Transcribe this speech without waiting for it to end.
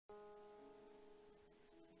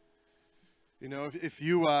You know, if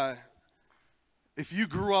you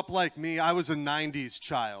grew up like me, I was a 90s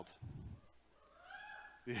child.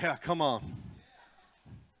 Yeah, come on.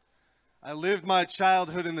 I lived my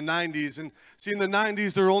childhood in the 90s, and see, in the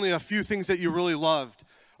 90s, there were only a few things that you really loved.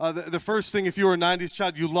 The first thing, if you were a 90s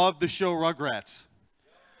child, you loved the show Rugrats.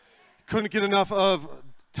 Couldn't get enough of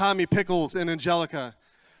Tommy Pickles and Angelica.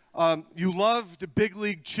 You loved Big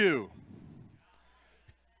League Chew.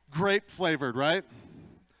 Grape flavored, right?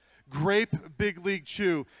 Grape Big League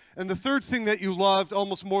Chew. And the third thing that you loved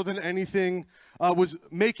almost more than anything was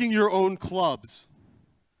making your own clubs.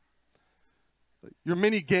 Your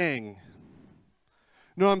mini gang.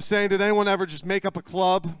 You know what I'm saying? Did anyone ever just make up a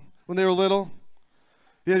club when they were little?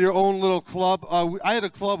 You had your own little club. I had a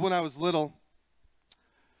club when I was little.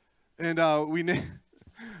 And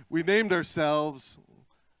we named ourselves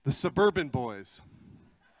the Suburban Boys.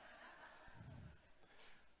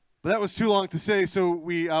 But that was too long to say, so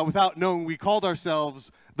we, without knowing, we called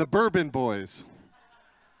ourselves the Bourbon Boys.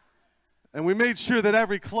 And we made sure that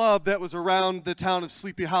every club that was around the town of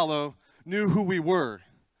Sleepy Hollow knew who we were.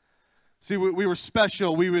 See, we were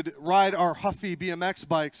special. We would ride our Huffy BMX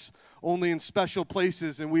bikes only in special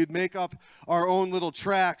places, and we'd make up our own little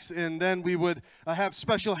tracks, and then we would have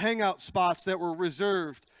special hangout spots that were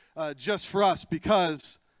reserved just for us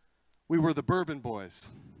because we were the Bourbon Boys.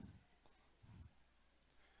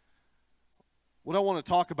 What I want to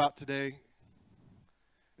talk about today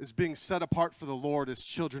is being set apart for the Lord as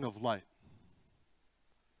children of light.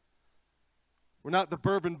 We're not the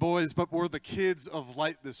Bourbon Boys, but we're the kids of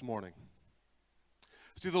light this morning.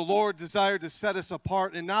 See, the Lord desired to set us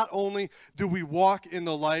apart, and not only do we walk in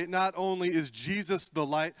the light, not only is Jesus the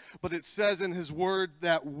light, but it says in his word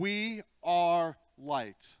that we are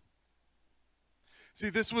light. See,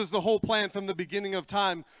 this was the whole plan from the beginning of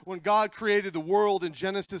time. When God created the world in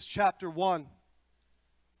Genesis chapter 1,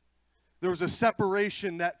 there was a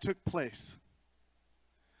separation that took place.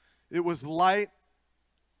 It was light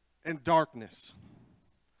and darkness.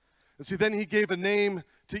 And see, then he gave a name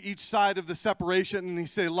to each side of the separation, and he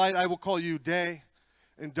said, light, I will call you day,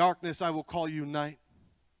 and darkness, I will call you night.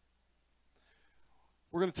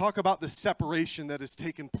 We're going to talk about the separation that has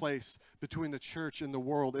taken place between the church and the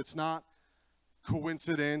world. It's not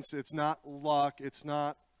coincidence, it's not luck, it's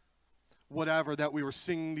not whatever that we were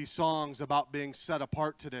singing these songs about being set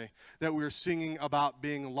apart today, that we were singing about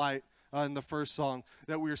being light in the first song,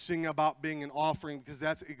 that we were singing about being an offering, because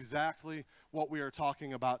that's exactly what we are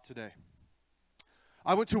talking about today.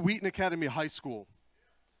 I went to Wheaton Academy High School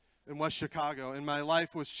in West Chicago, and my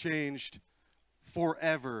life was changed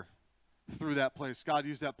forever through that place. God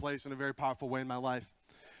used that place in a very powerful way in my life.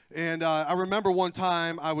 And I remember one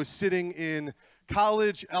time I was sitting in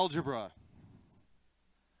college algebra.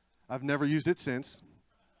 I've never used it since.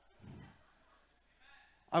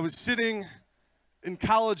 I was sitting in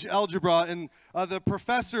college algebra, and the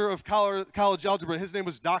professor of college algebra, his name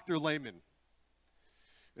was Dr. Lehman.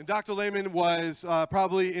 And Dr. Lehman was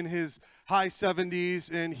probably in his high 70s,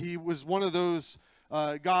 and he was one of those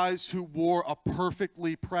guys who wore a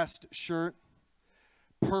perfectly pressed shirt,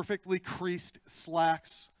 perfectly creased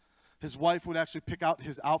slacks. His wife would actually pick out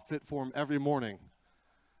his outfit for him every morning.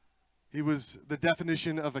 He was the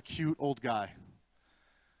definition of a cute old guy.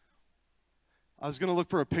 I was going to look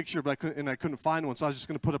for a picture, but I couldn't find one, so I was just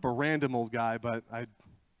going to put up a random old guy, but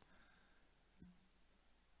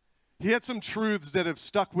he had some truths that have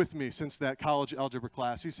stuck with me since that college algebra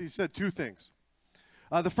class. He said two things.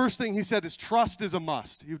 The first thing he said is trust is a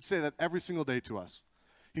must. He would say that every single day to us.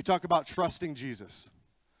 He'd talk about trusting Jesus.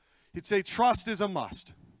 He'd say trust is a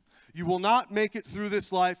must. You will not make it through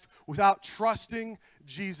this life without trusting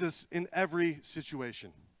Jesus in every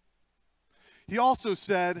situation. He also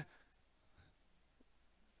said,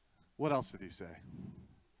 what else did he say?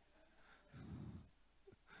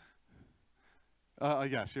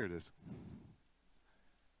 Yes, here it is.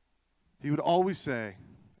 He would always say,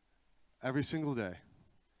 every single day,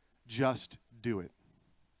 just do it.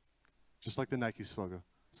 Just like the Nike slogan.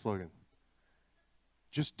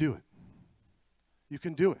 Just do it. You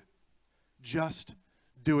can do it. Just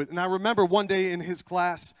do it. And I remember one day in his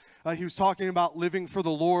class, he was talking about living for the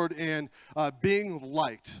Lord and being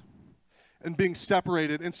light and being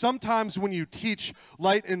separated. And sometimes when you teach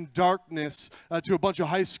light and darkness to a bunch of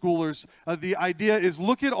high schoolers, the idea is,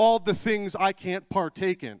 look at all the things I can't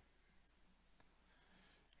partake in.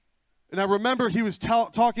 And I remember he was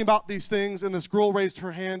talking about these things, and this girl raised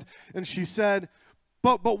her hand, and she said,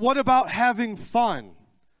 but what about having fun?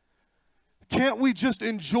 Can't we just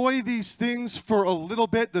enjoy these things for a little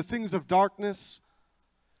bit, the things of darkness,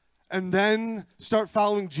 and then start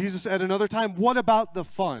following Jesus at another time? What about the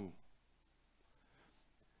fun?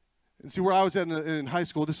 And see, where I was at in high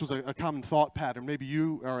school, this was a common thought pattern. Maybe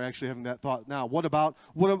you are actually having that thought now.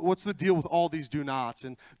 What's the deal with all these do nots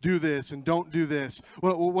and do this and don't do this?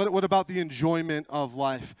 What about the enjoyment of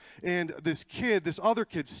life? And this other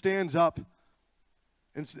kid stands up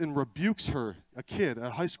and rebukes her. A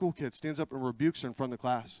high school kid, stands up and rebukes her in front of the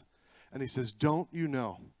class. And he says, "Don't you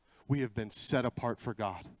know we have been set apart for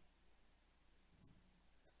God?"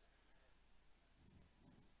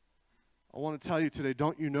 I want to tell you today,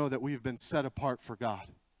 don't you know that we've been set apart for God?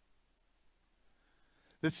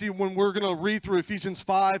 That see, when we're going to read through Ephesians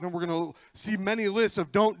 5 and we're going to see many lists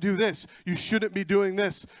of don't do this, you shouldn't be doing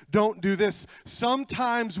this, don't do this,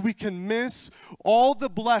 sometimes we can miss all the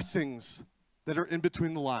blessings that are in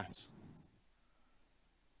between the lines.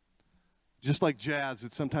 Just like jazz,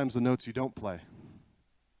 it's sometimes the notes you don't play.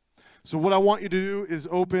 So what I want you to do is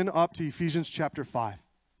open up to Ephesians chapter 5.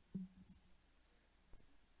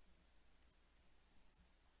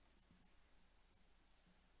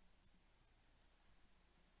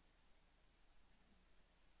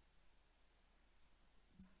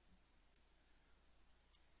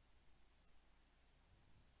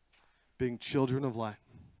 Being children of light.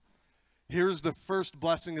 Here's the first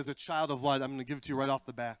blessing as a child of light. I'm going to give it to you right off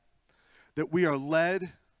the bat. That we are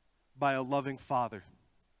led by a loving Father.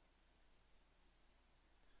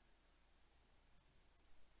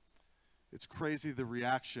 It's crazy the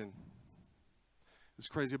reaction. It's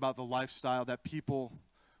crazy about the lifestyle that people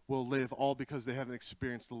will live all because they haven't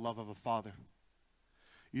experienced the love of a Father.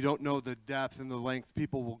 You don't know the depth and the length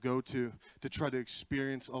people will go to try to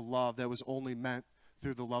experience a love that was only meant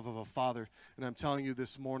through the love of a Father. And I'm telling you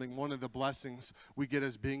this morning, one of the blessings we get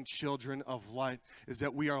as being children of light is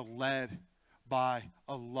that we are led by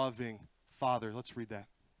a loving Father. Let's read that.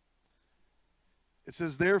 It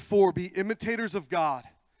says, "Therefore, be imitators of God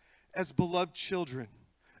as beloved children,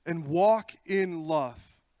 and walk in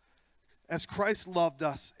love, as Christ loved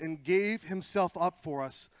us and gave himself up for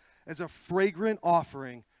us as a fragrant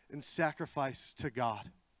offering and sacrifice to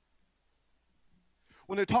God."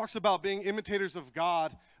 When it talks about being imitators of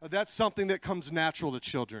God, that's something that comes natural to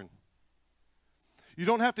children. You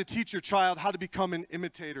don't have to teach your child how to become an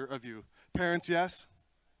imitator of you. Parents, yes?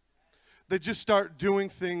 They just start doing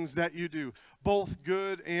things that you do, both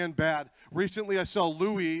good and bad. Recently, I saw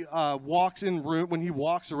Louis when he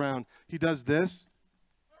walks around, he does this.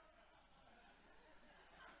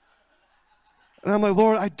 And I'm like,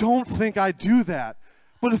 Lord, I don't think I do that.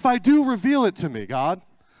 But if I do, reveal it to me, God.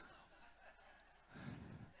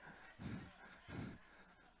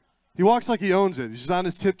 He walks like he owns it. He's just on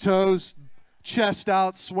his tiptoes, chest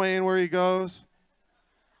out, swaying where he goes.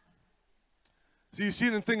 So you see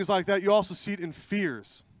it in things like that. You also see it in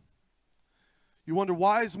fears. You wonder,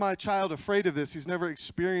 why is my child afraid of this? He's never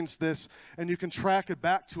experienced this. And you can track it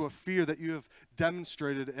back to a fear that you have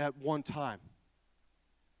demonstrated at one time.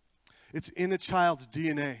 It's in a child's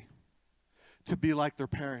DNA to be like their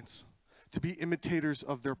parents, to be imitators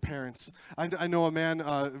of their parents. I know a man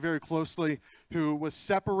very closely who was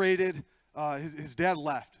separated. His dad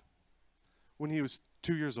left when he was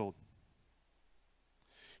 2 years old.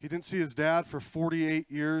 He didn't see his dad for 48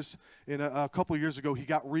 years. And a couple years ago, he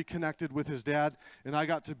got reconnected with his dad, and I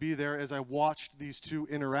got to be there as I watched these two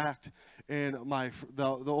interact. And the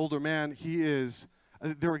older man,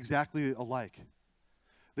 they're exactly alike.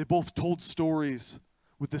 They both told stories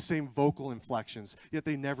with the same vocal inflections, yet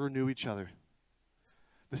they never knew each other.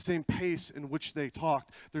 The same pace in which they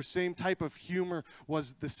talked, their same type of humor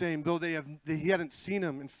was the same. Though he hadn't seen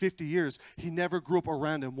him in 50 years, he never grew up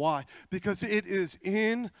around him. Why? Because it is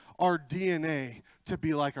in our DNA to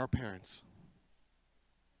be like our parents.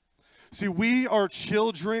 See, we are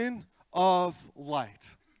children of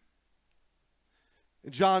light.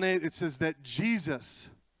 In John 8, it says that Jesus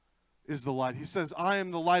is the light. He says, I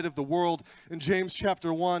am the light of the world. In James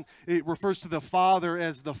chapter 1, it refers to the Father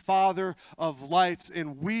as the Father of lights,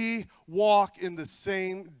 and we walk in the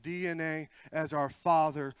same DNA as our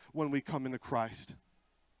Father when we come into Christ.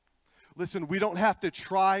 Listen, we don't have to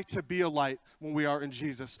try to be a light when we are in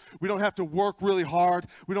Jesus. We don't have to work really hard.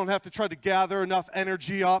 We don't have to try to gather enough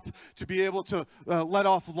energy up to be able to let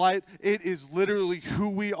off light. It is literally who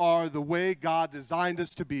we are, the way God designed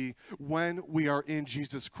us to be when we are in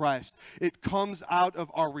Jesus Christ. It comes out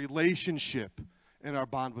of our relationship and our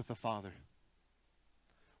bond with the Father.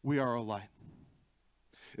 We are a light.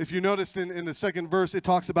 If you noticed in the second verse, it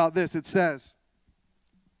talks about this. It says,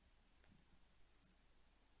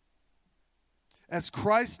 as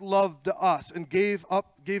Christ loved us and gave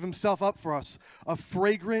himself up for us, a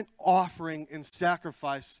fragrant offering and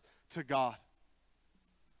sacrifice to God.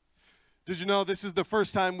 Did you know this is the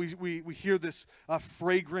first time we hear this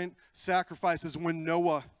fragrant sacrifice is when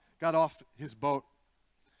Noah got off his boat.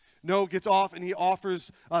 Noah gets off and he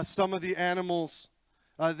offers some of the animals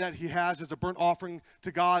that he has as a burnt offering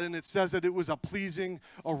to God, and it says that it was a pleasing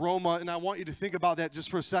aroma. And I want you to think about that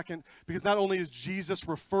just for a second, because not only is Jesus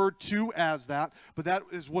referred to as that, but that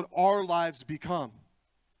is what our lives become.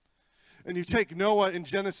 And you take Noah in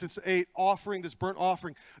Genesis 8 offering this burnt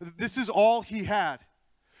offering. This is all he had.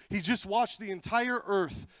 He just watched the entire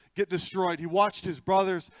earth get destroyed. He watched his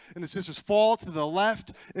brothers and his sisters fall to the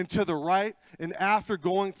left and to the right. And after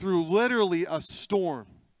going through literally a storm,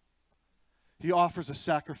 he offers a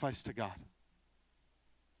sacrifice to God.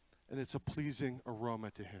 And it's a pleasing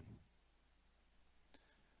aroma to him.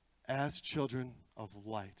 As children of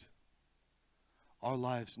light, our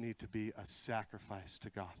lives need to be a sacrifice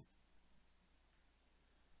to God.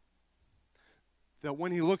 That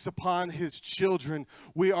when he looks upon his children,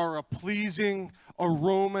 we are a pleasing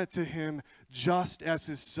aroma to him, just as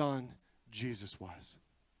his son Jesus was.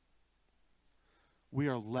 We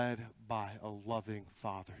are led by a loving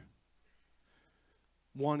Father,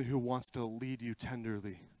 one who wants to lead you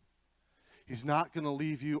tenderly. He's not going to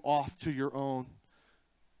leave you off to your own,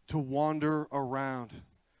 to wander around.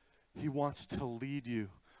 He wants to lead you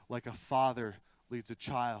like a father leads a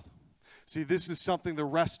child. See, this is something the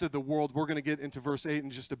rest of the world, we're going to get into verse 8 in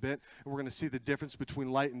just a bit, and we're going to see the difference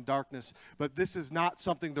between light and darkness. But this is not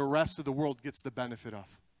something the rest of the world gets the benefit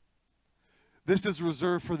of. This is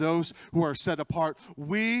reserved for those who are set apart.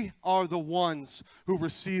 We are the ones who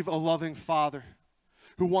receive a loving Father,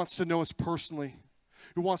 who wants to know us personally,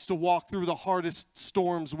 who wants to walk through the hardest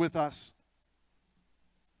storms with us.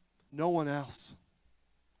 No one else.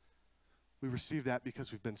 We receive that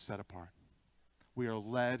because we've been set apart. We are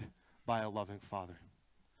led by a loving Father.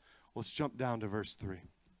 Let's jump down to verse 3.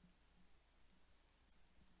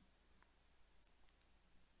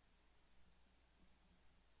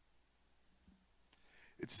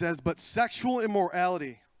 It says, "But sexual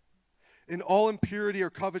immorality and all impurity or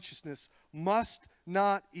covetousness must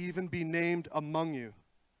not even be named among you,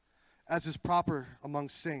 as is proper among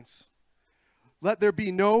saints. Let there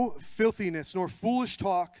be no filthiness, nor foolish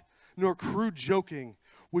talk, nor crude joking,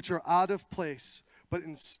 which are out of place, but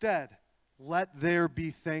instead, let there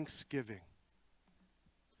be thanksgiving."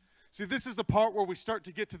 See, this is the part where we start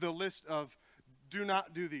to get to the list of do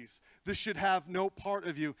not do these. This should have no part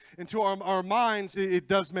of you. And to our minds, it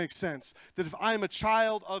does make sense that if I'm a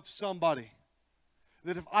child of somebody,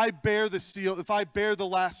 that if I bear the seal, if I bear the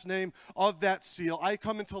last name of that seal, I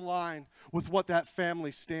come into line with what that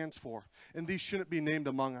family stands for. And these shouldn't be named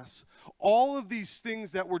among us. All of these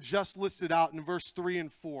things that were just listed out in verse 3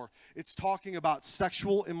 and 4, it's talking about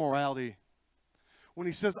sexual immorality. When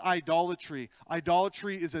he says idolatry,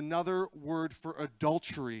 idolatry is another word for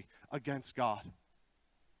adultery against God.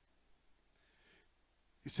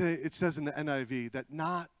 It says in the NIV that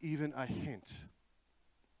not even a hint.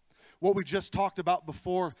 What we just talked about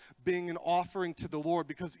before being an offering to the Lord,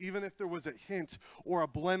 because even if there was a hint or a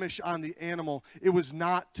blemish on the animal, it was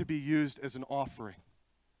not to be used as an offering.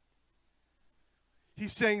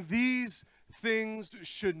 He's saying these things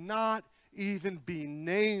should not even be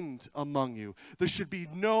named among you. There should be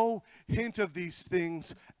no hint of these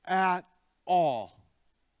things at all.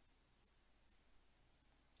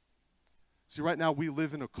 See, right now we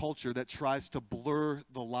live in a culture that tries to blur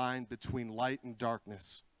the line between light and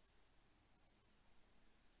darkness.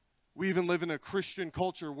 We even live in a Christian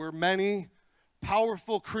culture where many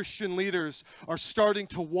powerful Christian leaders are starting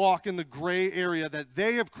to walk in the gray area that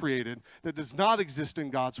they have created that does not exist in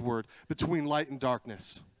God's word, between light and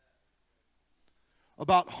darkness.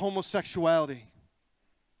 About homosexuality,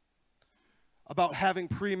 about having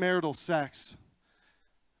premarital sex.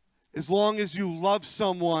 As long as you love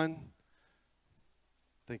someone,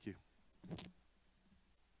 thank you.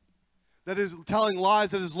 That is telling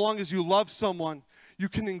lies that as long as you love someone, you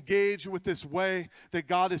can engage with this way that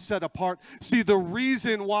God has set apart. See, the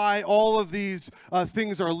reason why all of these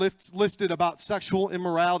things are listed about sexual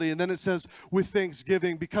immorality, and then it says with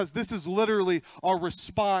thanksgiving, because this is literally our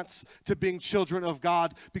response to being children of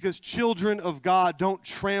God, because children of God don't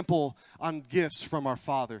trample on gifts from our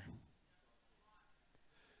Father.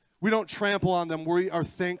 We don't trample on them. We are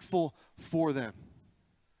thankful for them.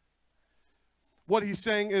 What he's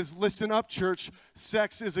saying is, listen up, church.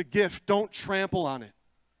 Sex is a gift. Don't trample on it.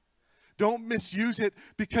 Don't misuse it,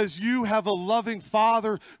 because you have a loving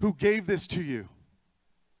Father who gave this to you.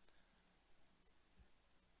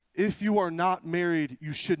 If you are not married,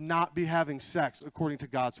 you should not be having sex according to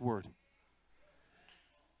God's word.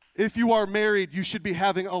 If you are married, you should be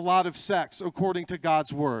having a lot of sex according to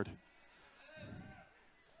God's word.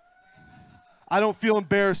 I don't feel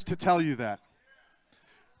embarrassed to tell you that.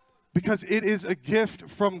 because it is a gift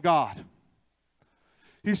from God.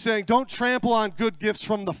 He's saying, don't trample on good gifts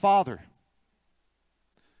from the Father.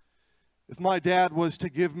 If my dad was to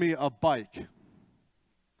give me a bike,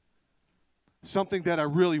 something that I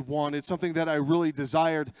really wanted, something that I really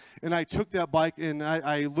desired, and I took that bike and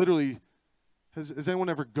I literally, has anyone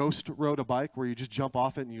ever ghost rode a bike where you just jump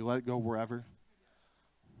off it and you let it go wherever?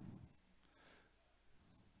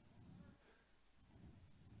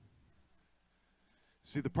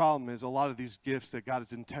 See, the problem is a lot of these gifts that God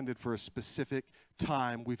has intended for a specific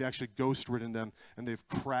time, we've actually ghost-ridden them, and they've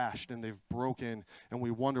crashed, and they've broken, and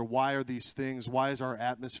we wonder, why are these things, why is our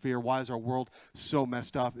atmosphere, why is our world so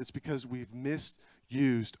messed up? It's because we've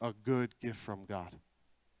misused a good gift from God.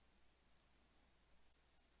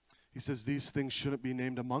 He says these things shouldn't be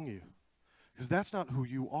named among you, because that's not who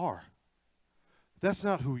you are. That's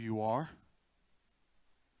not who you are.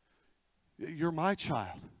 You're my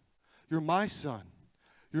child. You're my son.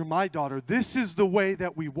 You're my daughter. This is the way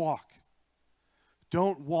that we walk.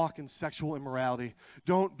 Don't walk in sexual immorality.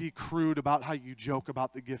 Don't be crude about how you joke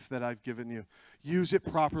about the gift that I've given you. Use it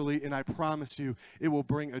properly, and I promise you, it will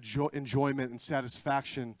bring enjoyment and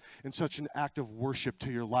satisfaction and such an act of worship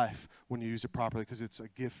to your life when you use it properly, because it's a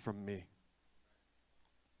gift from me.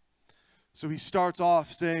 So he starts off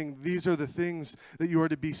saying, these are the things that you are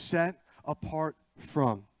to be set apart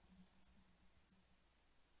from.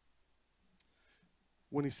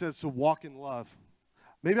 When he says to walk in love,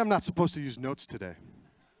 maybe I'm not supposed to use notes today.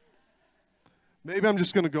 Maybe I'm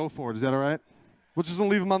just going to go for it. Is that all right? We'll just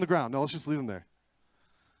leave them on the ground. No, let's just leave them there.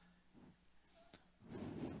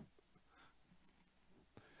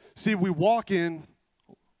 See, we walk in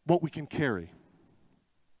what we can carry.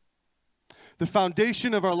 The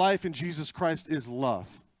foundation of our life in Jesus Christ is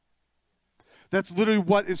love. That's literally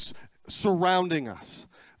what is surrounding us.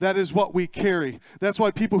 That is what we carry. That's why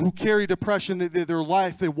people who carry depression, their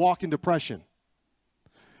life, they walk in depression.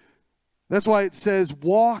 That's why it says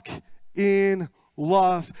walk in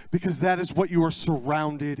love, because that is what you are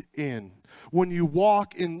surrounded in. When you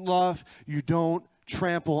walk in love, you don't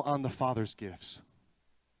trample on the Father's gifts.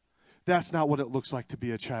 That's not what it looks like to be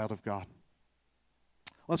a child of God.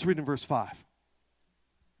 Let's read in verse 5.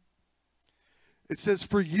 It says,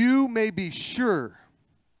 for you may be sure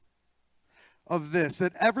of this,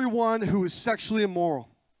 that everyone who is sexually immoral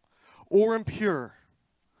or impure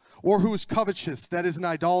or who is covetous, that is an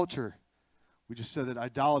idolater. We just said that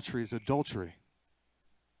idolatry is adultery.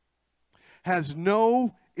 Has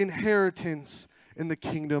no inheritance in the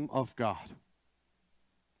kingdom of God.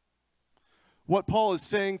 What Paul is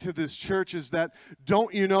saying to this church is that,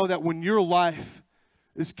 don't you know that when your life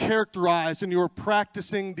is characterized and you're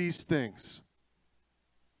practicing these things,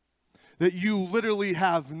 that you literally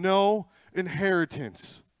have no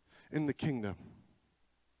inheritance in the kingdom?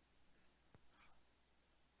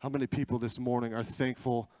 How many people this morning are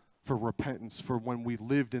thankful for repentance, for when we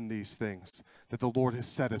lived in these things, that the Lord has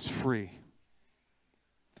set us free?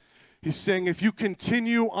 He's saying if you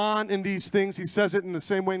continue on in these things, he says it in the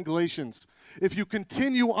same way in Galatians, if you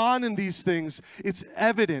continue on in these things, it's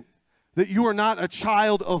evident that you are not a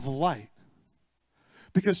child of light,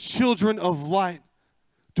 because children of light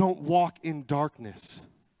don't walk in darkness.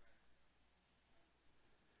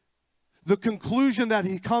 The conclusion that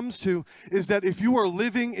he comes to is that if you are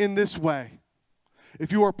living in this way,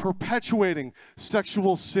 if you are perpetuating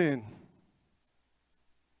sexual sin,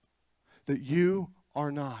 that you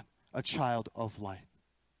are not a child of light,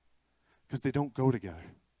 because they don't go together.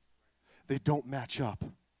 They don't match up.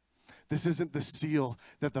 This isn't the seal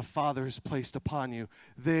that the Father has placed upon you.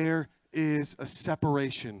 There is a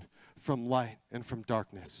separation from light and from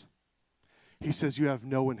darkness. He says you have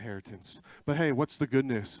no inheritance. But hey, what's the good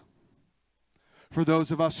news? For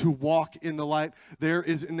those of us who walk in the light, there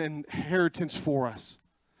is an inheritance for us.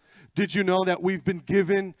 Did you know that we've been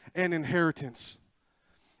given an inheritance?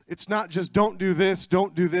 It's not just don't do this,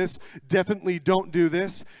 definitely don't do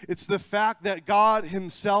this. It's the fact that God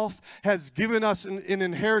himself has given us an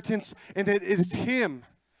inheritance, and it is him.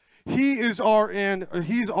 He's our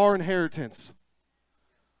inheritance.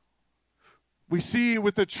 We see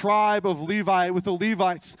with the tribe of Levi, with the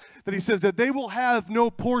Levites, that he says that they will have no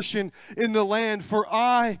portion in the land, for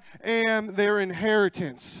I am their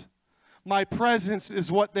inheritance. My presence is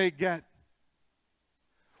what they get.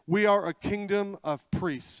 We are a kingdom of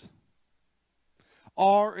priests.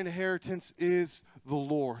 Our inheritance is the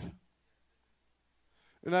Lord.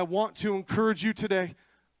 And I want to encourage you today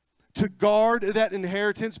to guard that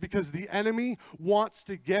inheritance, because the enemy wants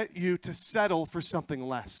to get you to settle for something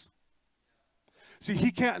less. See,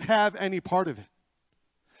 he can't have any part of it.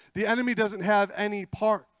 The enemy doesn't have any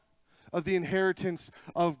part of the inheritance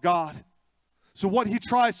of God. So what he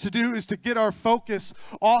tries to do is to get our focus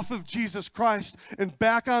off of Jesus Christ and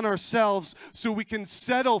back on ourselves so we can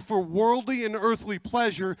settle for worldly and earthly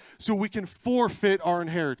pleasure so we can forfeit our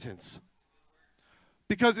inheritance.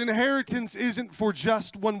 Because inheritance isn't for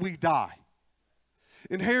just when we die.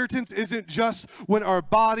 Inheritance isn't just when our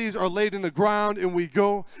bodies are laid in the ground and we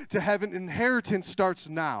go to heaven. Inheritance starts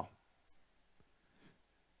now.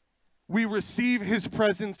 We receive his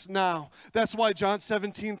presence now. That's why John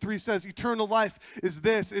 17:3 says, eternal life is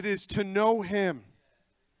this. It is to know him.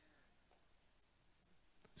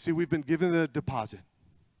 See, we've been given a deposit.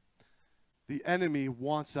 The enemy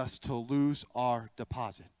wants us to lose our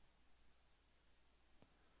deposit.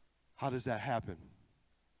 How does that happen?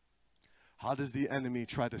 How does the enemy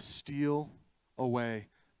try to steal away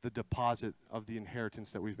the deposit of the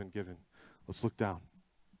inheritance that we've been given? Let's look down.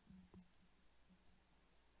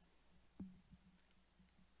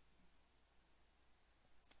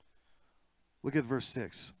 Look at verse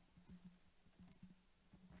 6.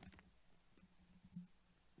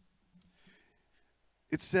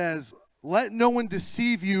 It says, let no one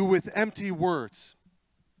deceive you with empty words.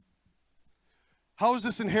 How is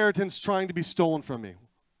this inheritance trying to be stolen from me?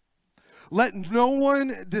 Let no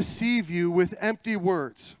one deceive you with empty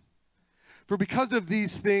words. For because of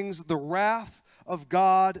these things, the wrath of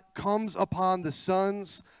God comes upon the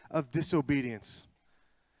sons of disobedience.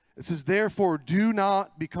 It says, therefore, do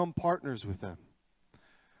not become partners with them.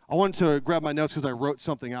 I wanted to grab my notes because I wrote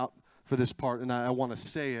something out for this part, and I want to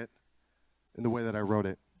say it in the way that I wrote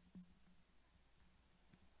it.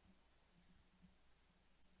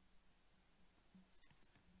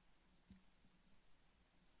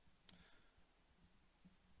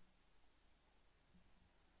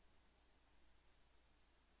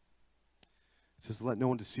 It says, let no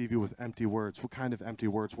one deceive you with empty words. What kind of empty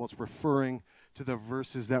words? Well, it's referring to the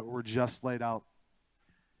verses that were just laid out.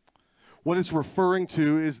 What it's referring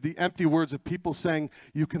to is the empty words of people saying,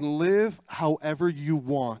 you can live however you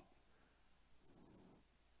want.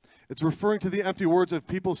 It's referring to the empty words of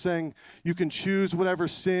people saying, you can choose whatever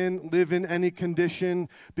sin, live in any condition,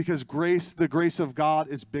 because grace, the grace of God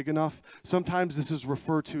is big enough. Sometimes this is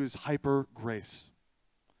referred to as hyper grace.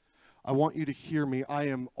 I want you to hear me. I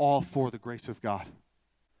am all for the grace of God.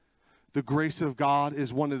 The grace of God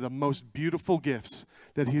is one of the most beautiful gifts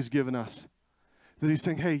that he's given us. That he's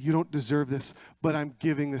saying, hey, you don't deserve this, but I'm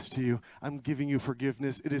giving this to you. I'm giving you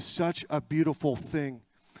forgiveness. It is such a beautiful thing.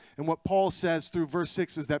 And what Paul says through verse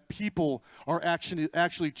 6 is that people are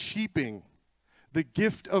actually cheapening the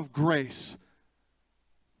gift of grace.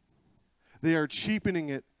 They are cheapening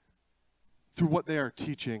it through what they are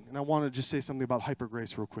teaching. And I want to just say something about hyper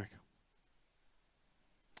grace real quick.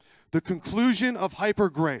 The conclusion of hyper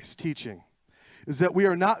grace teaching is that we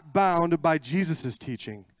are not bound by Jesus'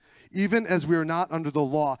 teaching, even as we are not under the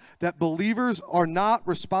law, that believers are not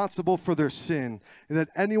responsible for their sin, and that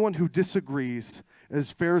anyone who disagrees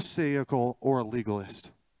is pharisaical or a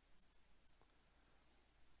legalist.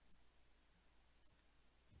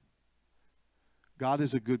 God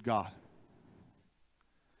is a good God.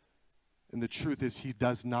 And the truth is, he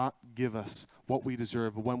does not give us what we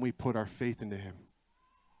deserve when we put our faith into him.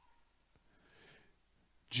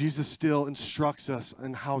 Jesus still instructs us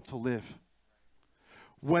on how to live.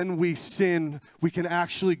 When we sin, we can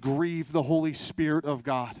actually grieve the Holy Spirit of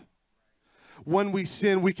God. When we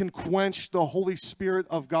sin, we can quench the Holy Spirit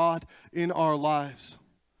of God in our lives.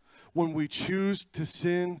 When we choose to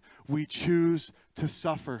sin, we choose to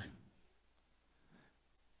suffer.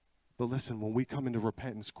 But listen, when we come into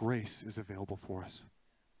repentance, grace is available for us.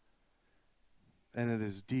 And it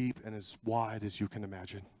is deep and as wide as you can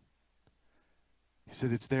imagine. He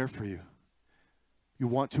said it's there for you. You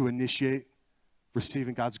want to initiate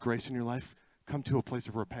receiving God's grace in your life? Come to a place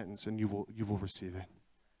of repentance and you will receive it.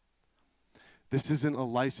 This isn't a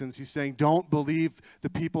license. He's saying don't believe the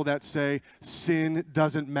people that say sin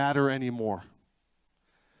doesn't matter anymore.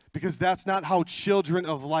 Because that's not how children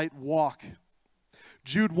of light walk.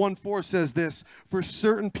 Jude 1:4 says this, for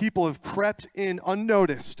certain people have crept in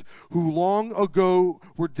unnoticed, who long ago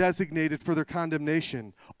were designated for their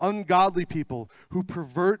condemnation, ungodly people who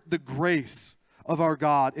pervert the grace of our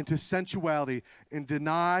God into sensuality and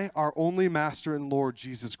deny our only Master and Lord,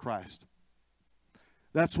 Jesus Christ.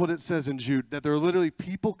 That's what it says in Jude, that there are literally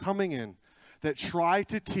people coming in that try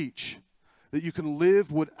to teach that you can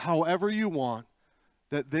live however you want,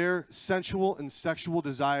 that their sensual and sexual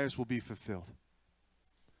desires will be fulfilled.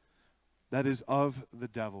 That is of the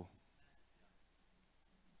devil.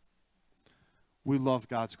 We love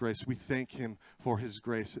God's grace. We thank him for his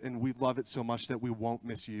grace, and we love it so much that we won't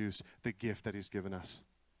misuse the gift that he's given us.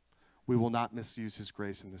 We will not misuse his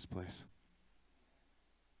grace in this place.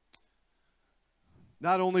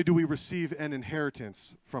 Not only do we receive an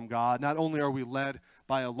inheritance from God, not only are we led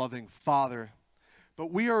by a loving Father,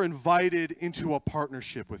 but we are invited into a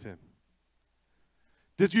partnership with Him.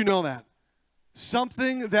 Did you know that?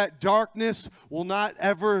 Something that darkness will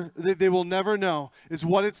they will never know is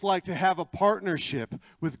what it's like to have a partnership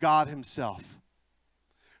with God Himself,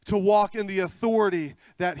 to walk in the authority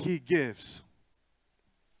that He gives.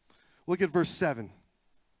 Look at verse 7.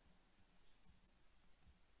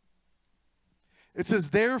 It says,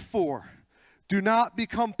 therefore, do not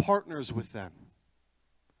become partners with them.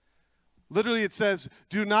 Literally, it says,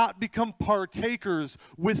 do not become partakers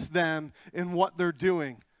with them in what they're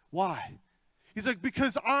doing. Why? He's like,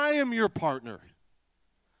 because I am your partner.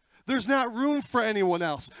 There's not room for anyone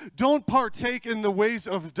else. Don't partake in the ways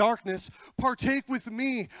of darkness. Partake with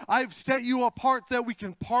me. I've set you apart that we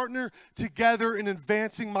can partner together in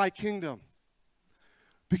advancing my kingdom.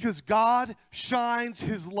 Because God shines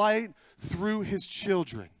His light through His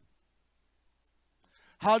children.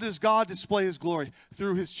 How does God display His glory?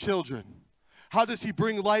 Through His children. How does He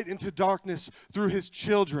bring light into darkness? Through His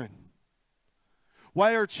children.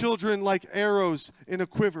 Why are children like arrows in a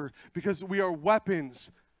quiver? Because we are weapons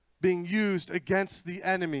being used against the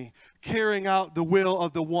enemy, carrying out the will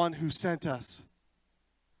of the one who sent us.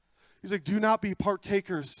 He's like, do not be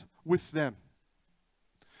partakers with them.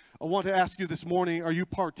 I want to ask you this morning, are you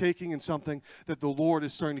partaking in something that the Lord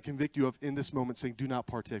is starting to convict you of in this moment, saying, do not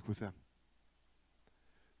partake with them.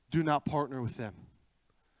 Do not partner with them.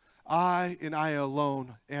 I and I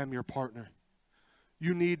alone am your partner.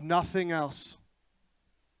 You need nothing else.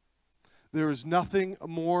 There is nothing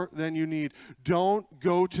more than you need. Don't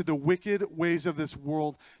go to the wicked ways of this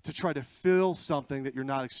world to try to fill something that you're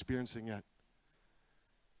not experiencing yet.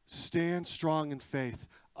 Stand strong in faith.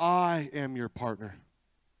 I am your partner.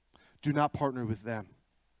 Do not partner with them.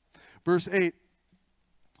 Verse 8,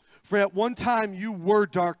 for at one time you were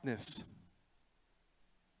darkness.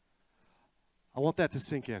 I want that to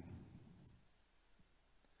sink in.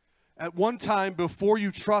 At one time, before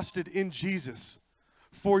you trusted in Jesus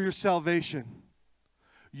for your salvation,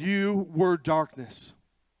 you were darkness.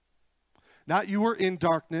 Not you were in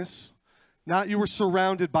darkness, not you were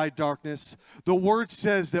surrounded by darkness. The word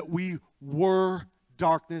says that we were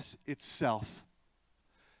darkness itself.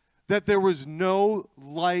 That there was no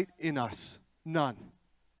light in us, none.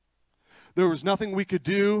 There was nothing we could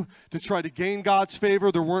do to try to gain God's favor.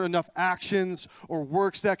 There weren't enough actions or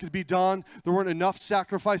works that could be done. There weren't enough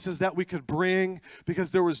sacrifices that we could bring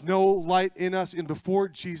because there was no light in us. And before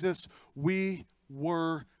Jesus, we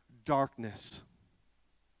were darkness.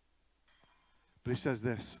 But he says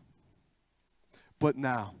this, but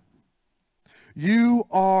now, you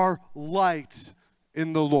are light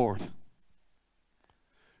in the Lord.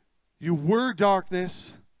 You were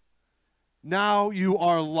darkness, now you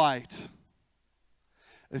are light.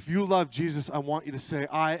 If you love Jesus, I want you to say,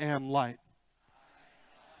 I am light.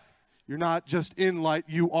 You're not just in light,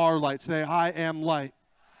 you are light. Say, I am light.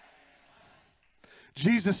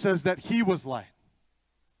 Jesus says that he was light.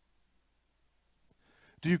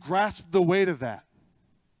 Do you grasp the weight of that?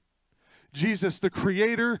 Jesus, the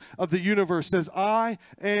creator of the universe, says, I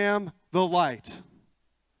am the light.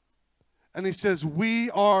 And he says, we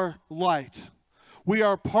are light. We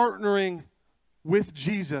are partnering with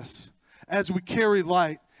Jesus as we carry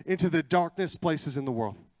light into the darkest places in the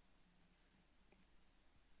world.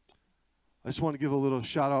 I just want to give a little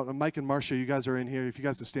shout out. Mike and Marcia, you guys are in here. If you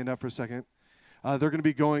guys can stand up for a second. They're going to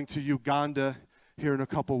be going to Uganda here in a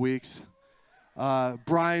couple weeks.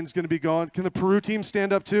 Brian's going to be going. Can the Peru team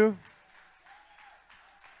stand up too?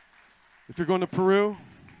 If you're going to Peru.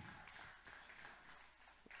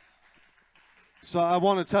 So I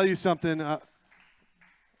want to tell you something.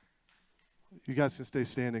 You guys can stay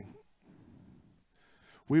standing.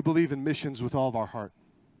 We believe in missions with all of our heart.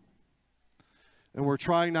 And we're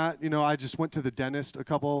trying not, I just went to the dentist a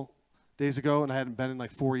couple days ago, and I hadn't been in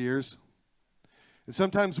like 4 years. And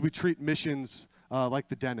sometimes we treat missions like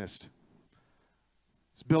the dentist.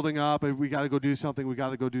 It's building up, and we got to go do something,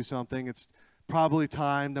 It's probably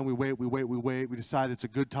time, then we wait. We decide it's a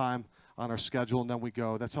good time on our schedule, and then we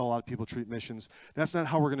go. That's how a lot of people treat missions. That's not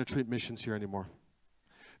how we're going to treat missions here anymore.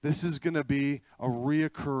 This is going to be a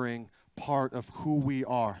reoccurring part of who we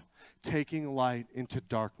are, taking light into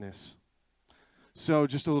darkness. So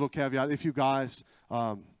just a little caveat, if you guys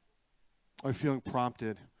are feeling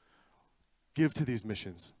prompted, give to these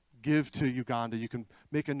missions. Give to Uganda. You can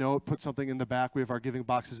make a note, put something in the back. We have our giving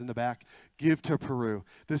boxes in the back. Give to Peru.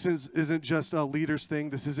 This isn't just a leaders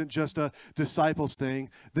thing. This isn't just a disciples thing.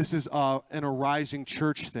 This is an arising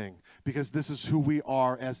church thing, because this is who we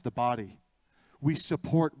are as the body. We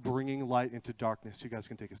support bringing light into darkness. You guys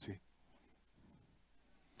can take a seat.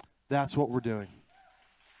 That's what we're doing.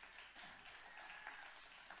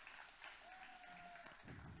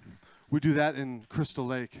 We do that in Crystal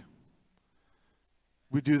Lake.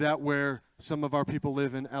 We do that where some of our people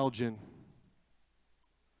live in Elgin.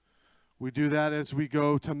 We do that as we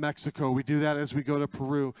go to Mexico. We do that as we go to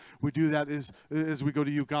Peru. We do that as we go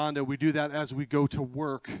to Uganda. We do that as we go to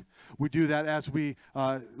work. We do that as we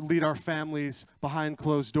lead our families behind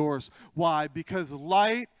closed doors. Why? Because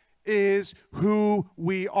light is who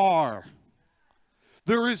we are.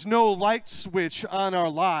 There is no light switch on our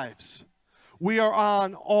lives. We are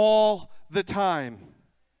on all the time,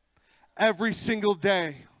 every single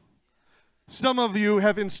day. Some of you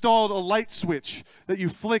have installed a light switch that you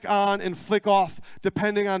flick on and flick off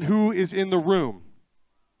depending on who is in the room.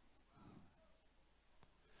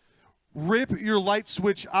 Rip your light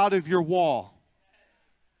switch out of your wall.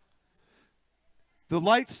 The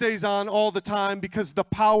light stays on all the time because the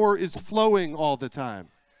power is flowing all the time.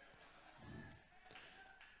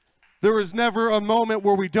 There is never a moment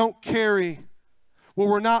where we don't carry, where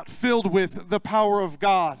we're not filled with the power of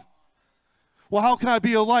God. Well, how can I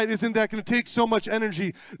be a light? Isn't that going to take so much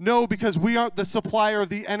energy? No, because we aren't the supplier of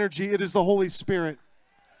the energy. It is the Holy Spirit.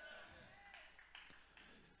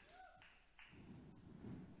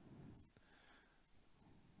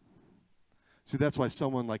 See, that's why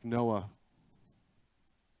someone like Noah,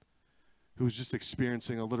 who was just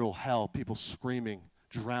experiencing a literal hell, people screaming,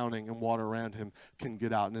 drowning in water around him, can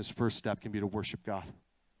get out, and his first step can be to worship God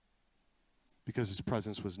because his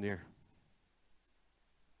presence was near.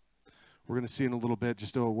 We're going to see in a little bit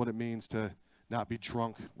just what it means to not be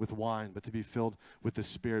drunk with wine, but to be filled with the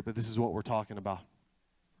Spirit. But this is what we're talking about.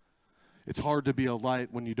 It's hard to be a light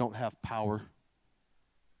when you don't have power.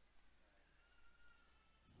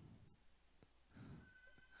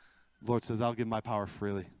 The Lord says, I'll give my power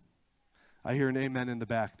freely. I hear an amen in the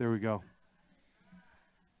back. There we go.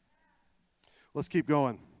 Let's keep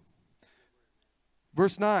going.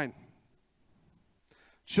 Verse 9.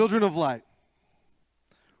 Children of light.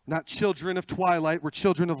 Not children of twilight, we're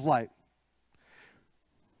children of light.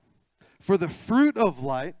 For the fruit of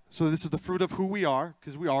light, so this is the fruit of who we are,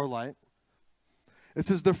 because we are light. It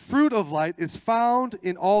says the fruit of light is found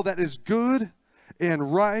in all that is good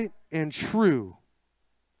and right and true.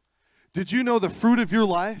 Did you know the fruit of your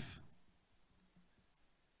life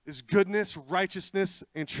is goodness, righteousness,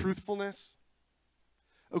 and truthfulness?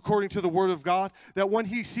 According to the Word of God, that when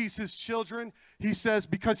he sees his children, he says,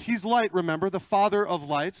 because he's light, remember, the Father of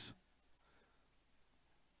lights.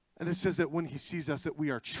 And it says that when he sees us, that we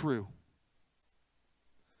are true,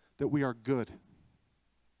 that we are good.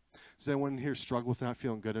 Does anyone here struggle with not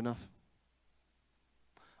feeling good enough?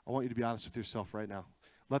 I want you to be honest with yourself right now.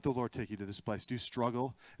 Let the Lord take you to this place. Do you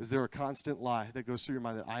struggle? Is there a constant lie that goes through your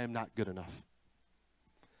mind that I am not good enough?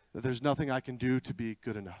 That there's nothing I can do to be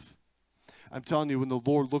good enough? I'm telling you, when the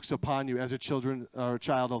Lord looks upon you as a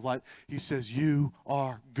child of light, he says, you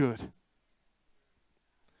are good.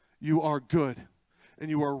 You are good, and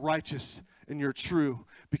you are righteous, and you're true,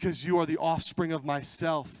 because you are the offspring of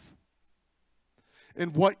myself.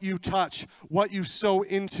 And what you touch, what you sow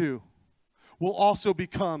into, will also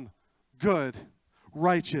become good,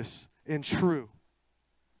 righteous, and true.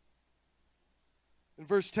 In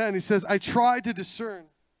verse 10, he says, I tried to discern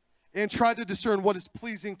what is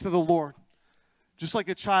pleasing to the Lord. Just like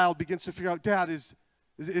a child begins to figure out, Dad, is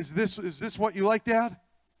this what you like, Dad?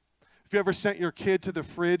 Have you ever sent your kid to the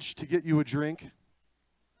fridge to get you a drink?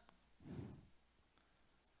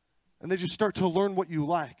 And they just start to learn what you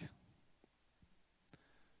like.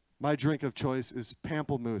 My drink of choice is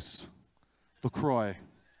Pamplemousse, LaCroix.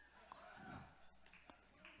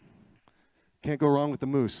 Can't go wrong with the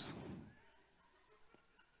moose.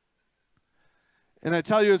 And I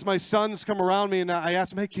tell you, as my sons come around me and I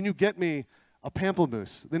ask them, hey, can you get me a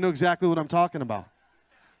Pamplemousse? They know exactly what I'm talking about.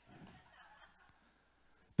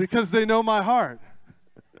 Because they know my heart.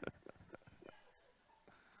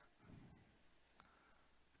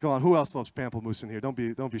 Go on, who else loves Pamplemousse in here? Don't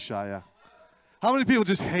be shy, yeah. How many people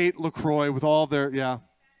just hate LaCroix with all their, yeah?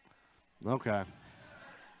 Okay.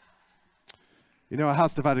 You know, a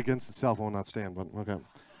house divided against itself will not stand, but okay.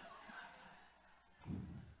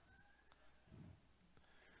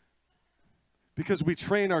 Because we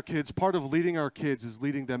train our kids, part of leading our kids is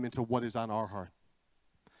leading them into what is on our heart.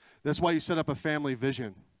 That's why you set up a family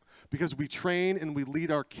vision. Because we train and we lead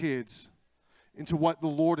our kids into what the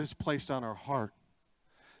Lord has placed on our heart.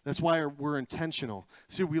 That's why we're intentional.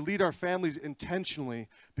 See, we lead our families intentionally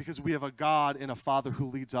because we have a God and a Father who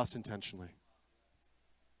leads us intentionally.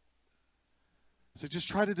 So just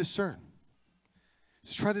try to discern.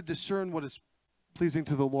 Just try to discern what is pleasing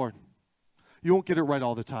to the Lord. You won't get it right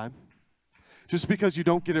all the time. Just because you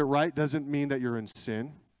don't get it right doesn't mean that you're in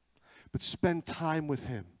sin. But spend time with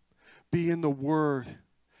him. Be in the Word.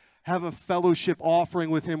 Have a fellowship offering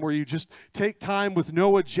with him where you just take time with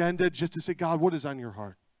no agenda just to say, God, what is on your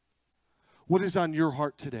heart? What is on your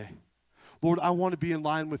heart today? Lord, I want to be in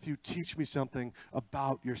line with you. Teach me something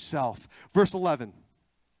about yourself. Verse 11.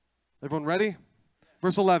 Everyone ready?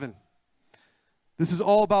 Verse 11. This is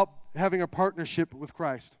all about having a partnership with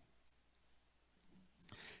Christ.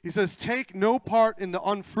 He says, take no part in the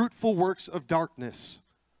unfruitful works of darkness,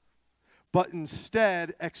 but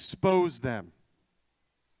instead expose them.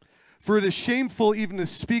 For it is shameful even to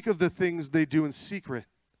speak of the things they do in secret.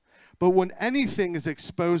 But when anything is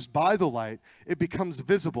exposed by the light, it becomes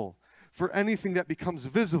visible. For anything that becomes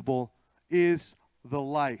visible is the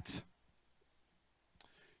light.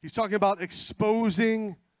 He's talking about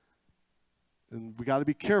exposing, and we got to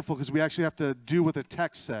be careful because we actually have to do what the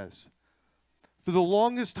text says. For the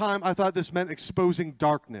longest time, I thought this meant exposing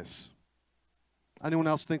darkness. Anyone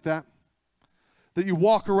else think that? That you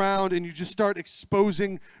walk around and you just start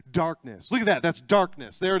exposing darkness. Look at that. That's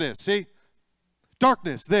darkness. There it is. See?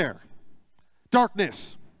 Darkness there.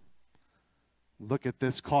 Darkness. Look at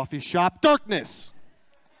this coffee shop. Darkness.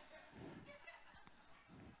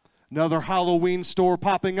 Another Halloween store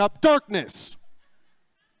popping up. Darkness.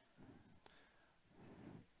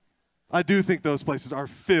 I do think those places are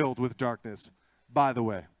filled with darkness, by the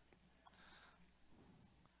way.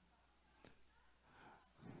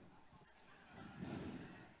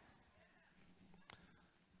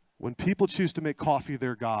 When people choose to make coffee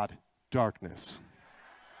their God, darkness.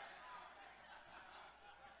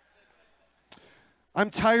 I'm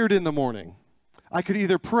tired in the morning. I could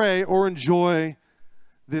either pray or enjoy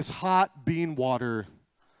this hot bean water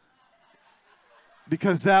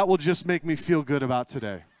because that will just make me feel good about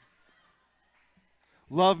today.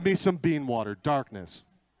 Love me some bean water, darkness.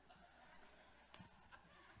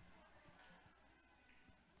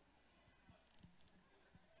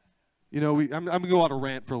 You know, I'm going to go on a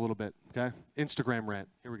rant for a little bit, okay? Instagram rant.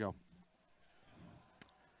 Here we go.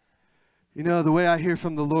 You know, the way I hear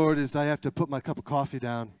from the Lord is I have to put my cup of coffee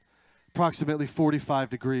down, approximately 45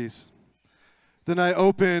 degrees. Then I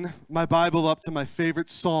open my Bible up to my favorite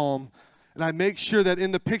psalm, and I make sure that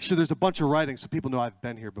in the picture there's a bunch of writing so people know I've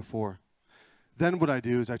been here before. Then what I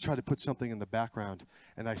do is I try to put something in the background,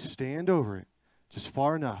 and I stand over it just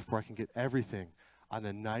far enough where I can get everything on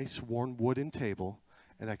a nice worn wooden table,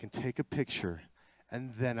 and I can take a picture,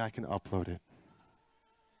 and then I can upload it.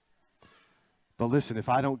 But listen, if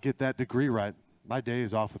I don't get that degree right, my day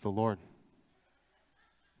is off with the Lord.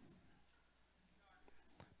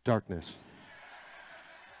 Darkness.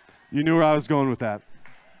 You knew where I was going with that.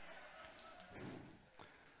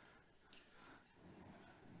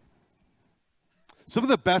 Some of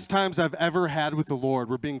the best times I've ever had with the Lord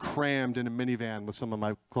were being crammed in a minivan with some of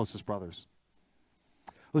my closest brothers.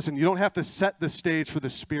 Listen, you don't have to set the stage for the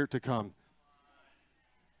Spirit to come.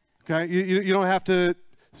 Okay? You don't have to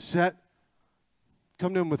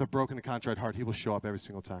come to him with a broken and contrite heart. He will show up every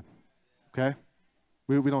single time. Okay?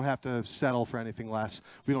 We don't have to settle for anything less.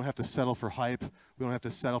 We don't have to settle for hype. We don't have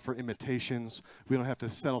to settle for imitations. We don't have to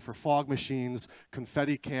settle for fog machines,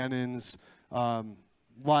 confetti cannons,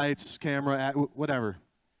 lights, camera, whatever.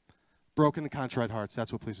 Broken and contrite hearts,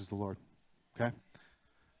 that's what pleases the Lord. Okay?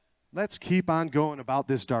 Let's keep on going about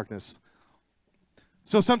this darkness.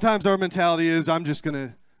 So sometimes our mentality is, I'm just going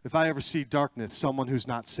to, if I ever see darkness, someone who's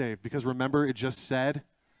not saved. Because remember, it just said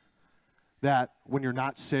that when you're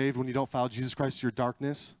not saved, when you don't follow Jesus Christ, you're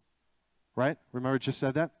darkness. Right? Remember, it just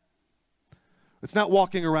said that? It's not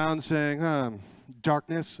walking around saying,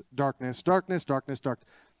 darkness, darkness, darkness, darkness, dark.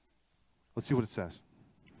 Let's see what it says.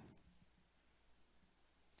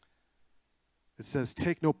 It says,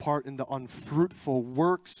 take no part in the unfruitful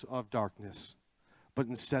works of darkness, but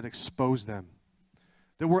instead expose them.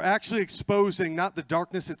 That we're actually exposing not the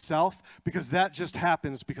darkness itself, because that just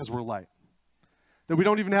happens because we're light. That we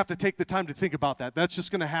don't even have to take the time to think about that. That's just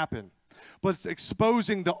going to happen. But it's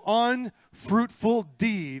exposing the unfruitful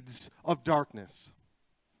deeds of darkness.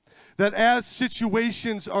 That as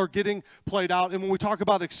situations are getting played out, and when we talk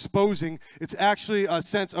about exposing, it's actually a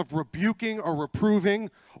sense of rebuking or reproving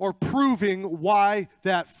or proving why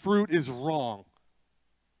that fruit is wrong.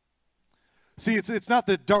 See, it's not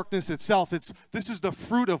the darkness itself. This is the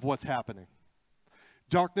fruit of what's happening.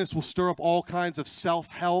 Darkness will stir up all kinds of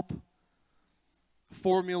self-help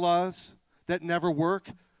formulas that never work.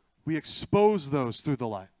 We expose those through the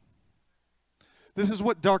light. This is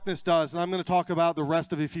what darkness does, and I'm going to talk about the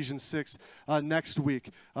rest of Ephesians 6 next week.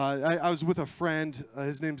 I was with a friend.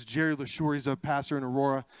 His name's Jerry LaShure. He's a pastor in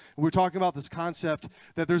Aurora. And we were talking about this concept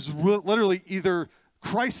that there's literally either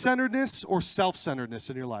Christ-centeredness or self-centeredness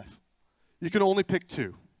in your life. You can only pick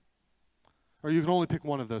two. Or you can only pick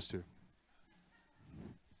one of those two.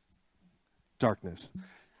 Darkness.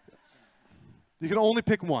 You can only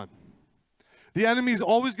pick one. The enemy is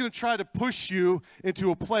always going to try to push you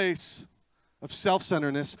into a place of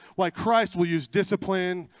self-centeredness, while Christ will use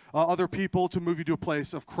discipline, other people to move you to a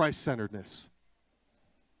place of Christ-centeredness.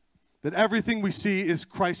 That everything we see is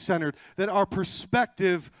Christ-centered, that our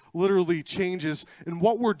perspective literally changes. And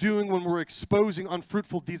what we're doing when we're exposing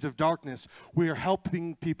unfruitful deeds of darkness, we are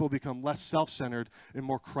helping people become less self-centered and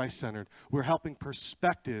more Christ-centered. We're helping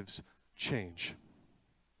perspectives change.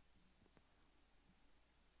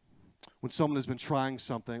 When someone has been trying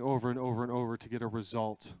something over and over and over to get a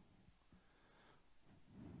result,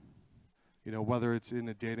 you know, whether it's in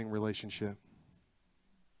a dating relationship.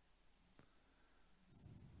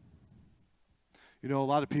 You know, a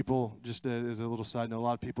lot of people, just as a little side note, a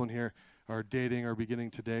lot of people in here are dating or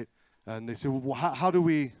beginning to date, and they say, well, how do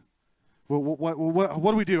we,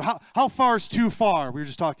 what do we do? How far is too far? We were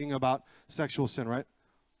just talking about sexual sin, right?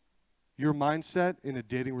 Your mindset in a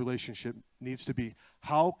dating relationship needs to be,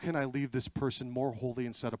 how can I leave this person more holy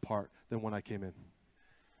and set apart than when I came in?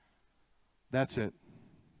 That's it.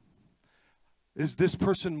 Is this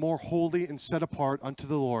person more holy and set apart unto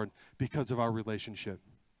the Lord because of our relationship?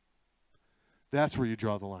 That's where you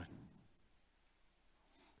draw the line.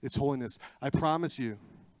 It's holiness. I promise you,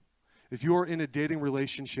 if you are in a dating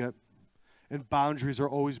relationship and boundaries are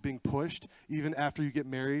always being pushed, even after you get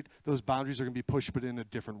married, those boundaries are going to be pushed, but in a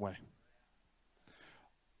different way.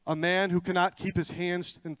 A man who cannot keep his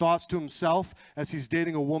hands and thoughts to himself as he's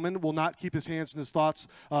dating a woman will not keep his hands and his thoughts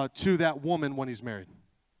to that woman when he's married.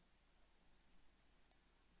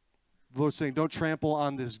 The Lord's saying, don't trample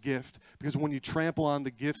on this gift, because when you trample on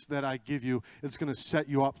the gifts that I give you, it's going to set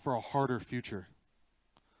you up for a harder future.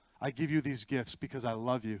 I give you these gifts because I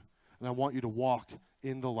love you, and I want you to walk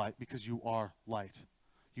in the light because you are light.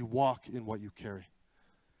 You walk in what you carry.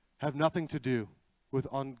 Have nothing to do with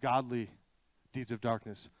ungodly deeds of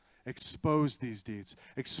darkness. Expose these deeds.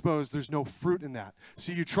 Expose. There's no fruit in that.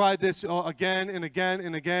 So you tried this again and again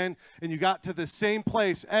and again, and you got to the same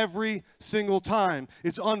place every single time.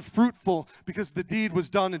 It's unfruitful because the deed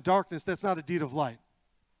was done in darkness. That's not a deed of light.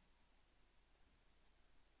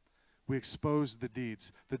 We expose the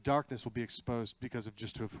deeds. The darkness will be exposed because of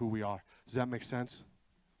just who we are. Does that make sense?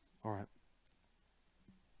 All right.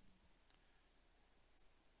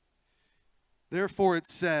 Therefore it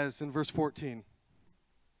says in verse 14,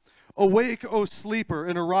 awake, O sleeper,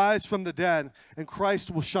 and arise from the dead, and Christ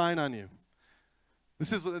will shine on you.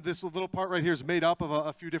 This little part right here is made up of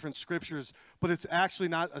a few different scriptures, but it's actually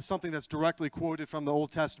not something that's directly quoted from the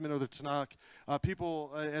Old Testament or the Tanakh.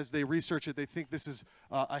 People, as they research it, they think this is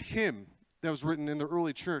a hymn that was written in the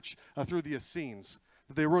early church through the Essenes.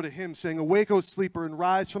 They wrote a hymn saying, awake, O sleeper, and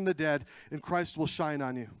rise from the dead, and Christ will shine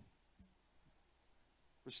on you.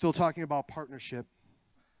 We're still talking about partnership.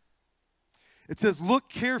 It says, look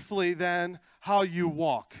carefully then how you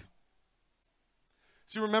walk.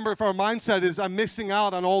 So remember, if our mindset is, I'm missing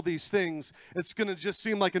out on all these things, it's going to just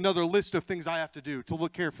seem like another list of things I have to do to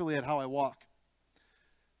look carefully at how I walk.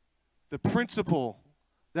 The principle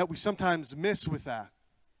that we sometimes miss with that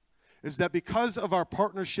is that because of our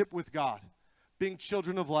partnership with God, being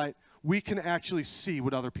children of light, we can actually see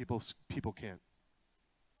what other people can't.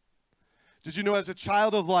 Did you know as a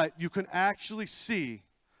child of light, you can actually see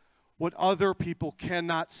what other people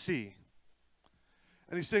cannot see?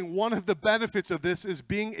 And he's saying one of the benefits of this is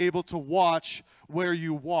being able to watch where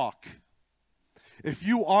you walk. If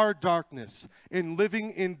you are darkness and living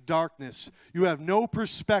in darkness, you have no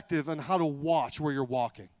perspective on how to watch where you're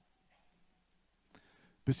walking.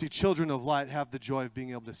 But see, children of light have the joy of being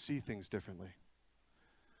able to see things differently.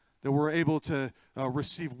 That we're able to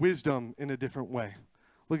receive wisdom in a different way.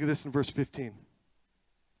 Look at this in verse 15.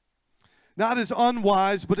 Not as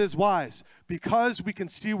unwise, but as wise. Because we can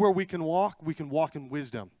see where we can walk in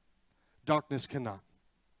wisdom. Darkness cannot.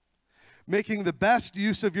 Making the best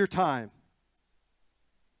use of your time.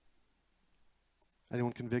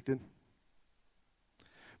 Anyone convicted?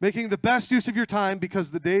 Making the best use of your time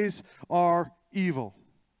because the days are evil.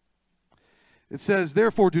 It says,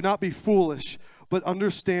 therefore, do not be foolish, but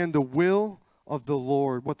understand the will of the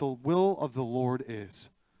Lord, what the will of the Lord is.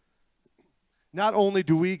 Not only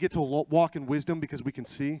do we get to walk in wisdom because we can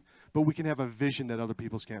see, but we can have a vision that other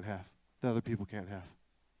people can't have.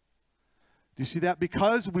 Do you see that?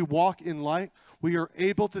 Because we walk in light, we are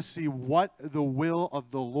able to see what the will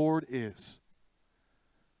of the Lord is.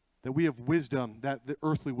 That we have wisdom that the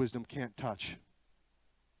earthly wisdom can't touch.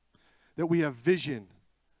 That we have vision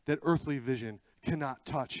that earthly vision cannot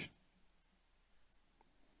touch.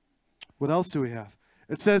 What else do we have?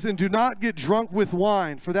 It says, and do not get drunk with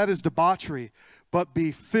wine, for that is debauchery, but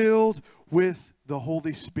be filled with the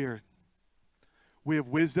Holy Spirit. We have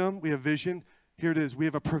wisdom, we have vision. Here it is, we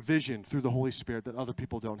have a provision through the Holy Spirit that other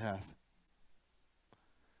people don't have.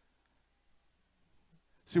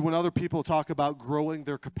 See, when other people talk about growing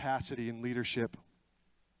their capacity in leadership,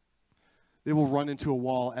 they will run into a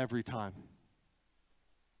wall every time.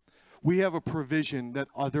 We have a provision that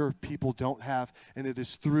other people don't have, and it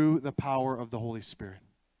is through the power of the Holy Spirit.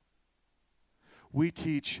 We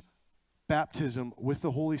teach baptism with the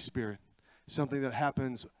Holy Spirit, something that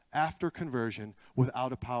happens after conversion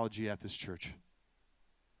without apology at this church.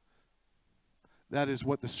 That is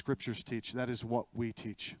what the scriptures teach. That is what we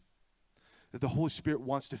teach. That the Holy Spirit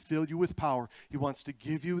wants to fill you with power. He wants to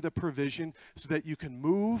give you the provision so that you can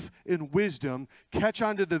move in wisdom, catch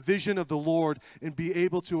onto the vision of the Lord, and be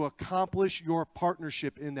able to accomplish your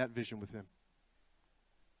partnership in that vision with Him.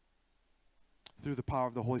 Through the power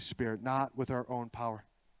of the Holy Spirit, not with our own power.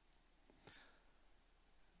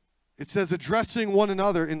 It says, addressing one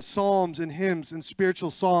another in psalms and hymns and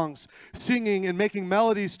spiritual songs, singing and making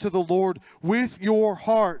melodies to the Lord with your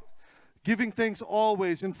heart, giving thanks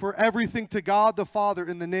always and for everything to God the Father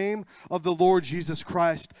in the name of the Lord Jesus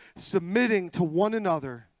Christ, submitting to one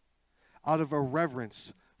another out of a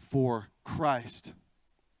reverence for Christ.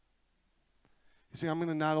 You see, I'm going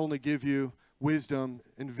to not only give you wisdom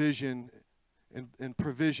and vision and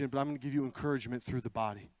provision, but I'm going to give you encouragement through the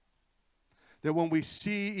body. That when we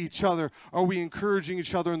see each other, are we encouraging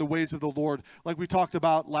each other in the ways of the Lord? Like we talked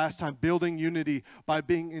about last time, building unity by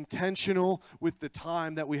being intentional with the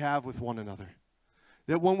time that we have with one another.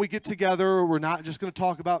 That when we get together, we're not just going to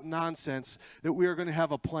talk about nonsense, that we are going to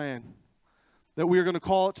have a plan. That we are going to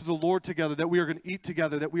call it to the Lord together, that we are going to eat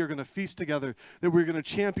together, that we are going to feast together, that we're going to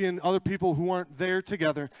champion other people who aren't there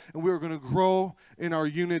together, and we are going to grow in our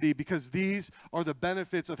unity, because these are the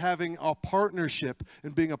benefits of having a partnership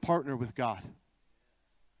and being a partner with God.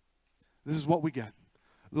 This is what we get.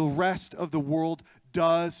 The rest of the world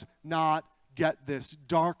does not get this.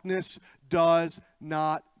 Darkness does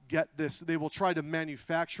not get this. They will try to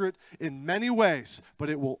manufacture it in many ways, but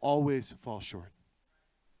it will always fall short.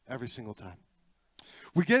 Every single time.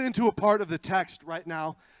 We get into a part of the text right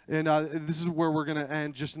now, and this is where we're going to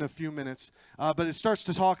end just in a few minutes. But it starts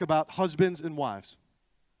to talk about husbands and wives.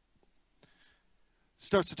 It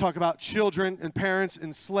starts to talk about children and parents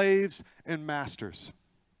and slaves and masters.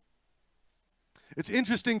 It's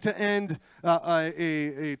interesting to end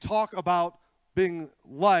a talk about being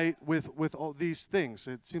light with all these things.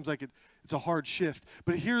 It seems like it's a hard shift.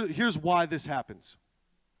 But here's why this happens.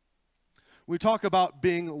 We talk about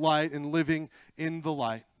being light and living in the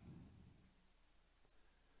light.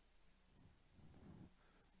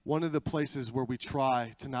 One of the places where we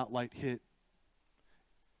try to not let hit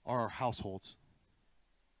are our households.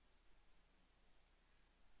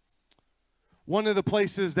 One of the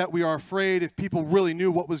places that we are afraid, if people really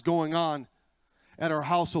knew what was going on at our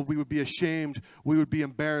household, we would be ashamed, we would be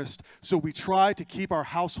embarrassed. So we try to keep our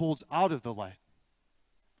households out of the light.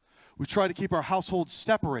 We try to keep our households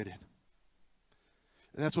separated.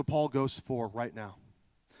 And that's what Paul goes for right now.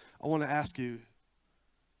 I want to ask you,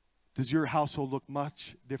 does your household look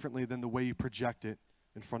much differently than the way you project it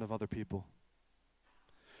in front of other people?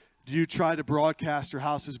 Do you try to broadcast your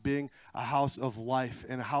house as being a house of life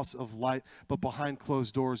and a house of light, but behind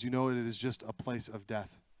closed doors, you know it is just a place of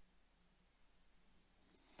death?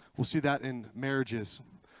 We'll see that in marriages.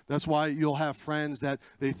 That's why you'll have friends that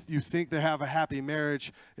you think they have a happy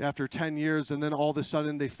marriage after 10 years, and then all of a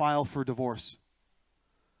sudden they file for divorce.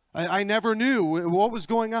 I never knew what was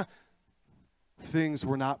going on. Things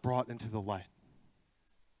were not brought into the light.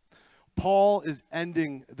 Paul is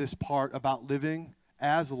ending this part about living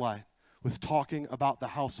as light with talking about the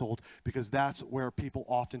household, because that's where people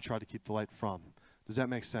often try to keep the light from. Does that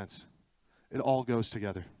make sense? It all goes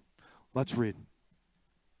together. Let's read.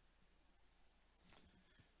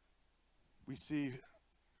 We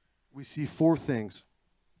see four things.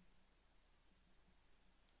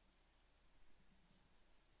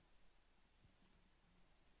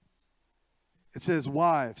 It says,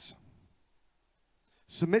 wives,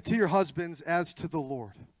 submit to your husbands as to the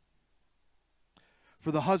Lord.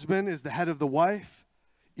 For the husband is the head of the wife,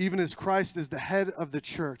 even as Christ is the head of the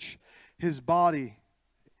church, his body,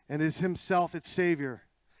 and is himself its Savior.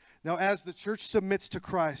 Now, as the church submits to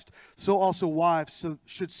Christ, so also wives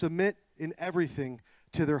should submit in everything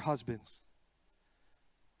to their husbands.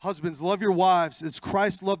 Husbands, love your wives as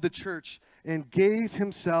Christ loved the church and gave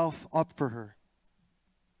himself up for her.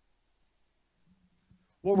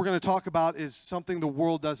 What we're going to talk about is something the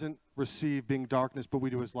world doesn't receive, being darkness, but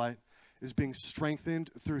we do as light. is being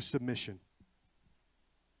strengthened through submission.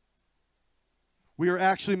 We are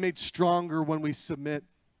actually made stronger when we submit.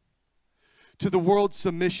 To the world,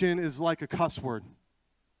 submission is like a cuss word.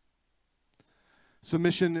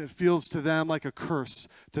 Submission feels to them like a curse.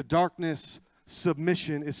 To darkness,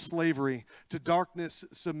 submission is slavery. To darkness,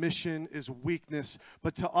 submission is weakness.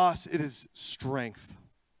 But to us, it is strength.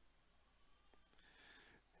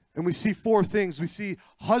 And we see four things. We see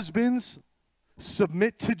husbands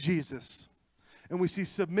submit to Jesus. And we see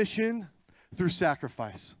submission through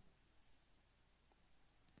sacrifice.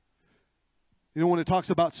 You know, when it talks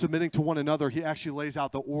about submitting to one another, he actually lays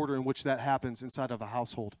out the order in which that happens inside of a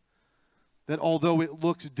household. That although it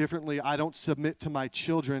looks differently, I don't submit to my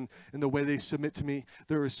children in the way they submit to me.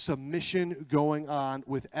 There is submission going on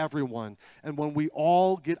with everyone. And when we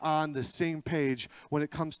all get on the same page when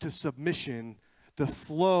it comes to submission, the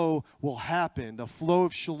flow will happen. The flow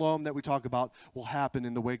of shalom that we talk about will happen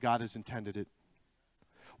in the way God has intended it.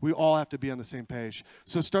 We all have to be on the same page.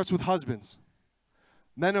 So it starts with husbands.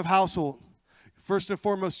 Men of household, first and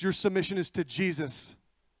foremost, your submission is to Jesus.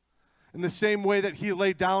 In the same way that he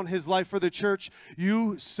laid down his life for the church,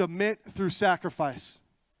 you submit through sacrifice.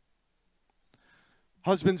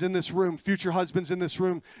 Husbands in this room, future husbands in this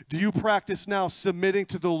room, do you practice now submitting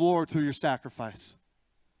to the Lord through your sacrifice?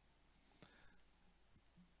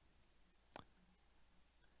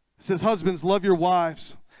 It says, husbands, love your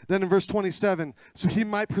wives. Then in verse 27, so he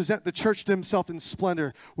might present the church to himself in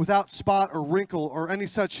splendor, without spot or wrinkle or any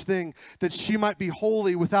such thing, that she might be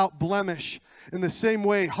holy, without blemish. In the same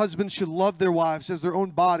way, husbands should love their wives as their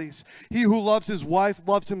own bodies. He who loves his wife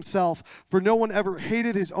loves himself, for no one ever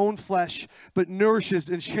hated his own flesh, but nourishes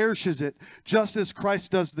and cherishes it, just as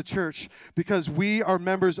Christ does the church, because we are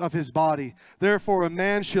members of his body. Therefore, a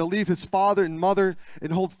man shall leave his father and mother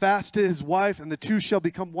and hold fast to his wife, and the two shall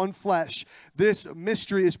become one flesh. This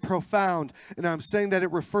mystery is profound, and I'm saying that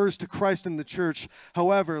it refers to Christ and the church.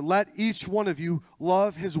 However, let each one of you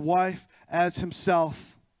love his wife as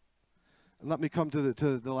himself. And let me come to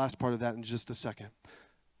the last part of that in just a second.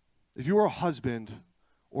 If you are a husband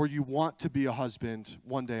or you want to be a husband,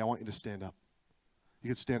 one day I want you to stand up. You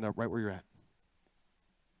can stand up right where you're at.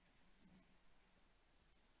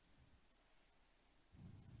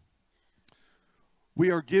 We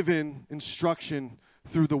are given instruction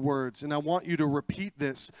through the words, and I want you to repeat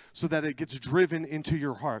this so that it gets driven into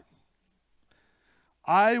your heart.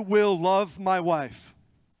 I will love my wife.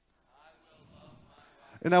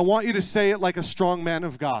 And I want you to say it like a strong man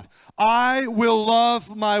of God. I will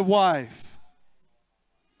love my wife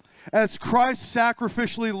as Christ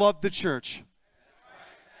sacrificially loved the church.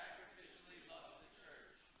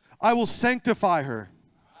 I will sanctify her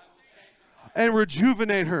and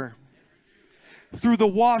rejuvenate her through the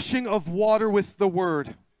washing of water with the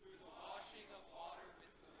word.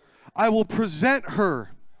 I will present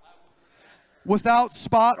her without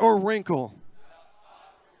spot or wrinkle,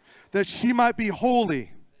 that she might be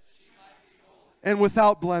holy and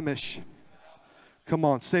without blemish. Come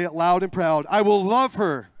on, say it loud and proud. I will love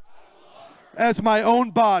her as my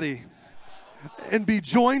own body and be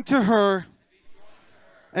joined to her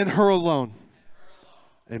and her alone.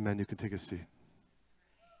 Amen. You can take a seat.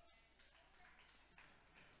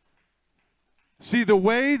 See, the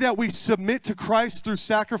way that we submit to Christ through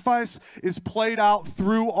sacrifice is played out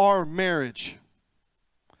through our marriage.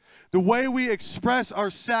 The way we express our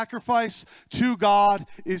sacrifice to God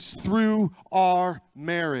is through our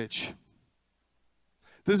marriage.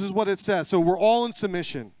 This is what it says. So we're all in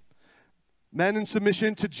submission. Men in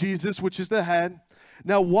submission to Jesus, which is the head.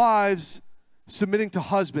 Now wives submitting to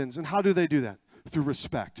husbands. And how do they do that? Through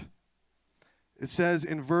respect. It says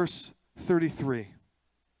in verse 33,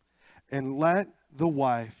 and let the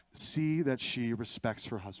wife see that she respects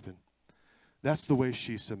her husband. That's the way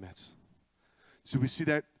she submits. So we see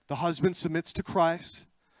that the husband submits to Christ,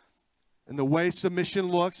 and the way submission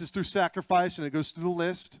looks is through sacrifice, and it goes through the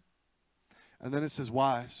list. And then it says,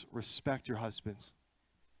 wives, respect your husbands.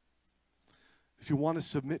 If you want to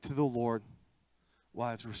submit to the Lord,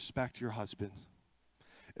 wives, respect your husbands.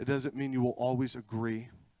 It doesn't mean you will always agree.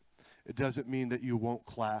 It doesn't mean that you won't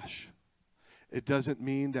clash. It doesn't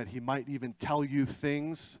mean that he might even tell you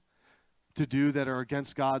things to do that are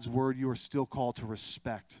against God's word. You are still called to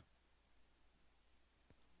respect.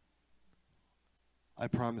 I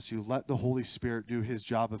promise you, let the Holy Spirit do his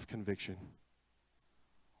job of conviction.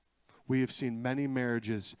 We have seen many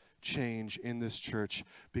marriages change in this church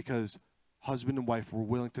because husband and wife were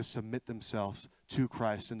willing to submit themselves to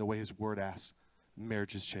Christ in the way his word asks.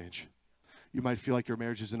 Marriages change. You might feel like your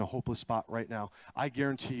marriage is in a hopeless spot right now. I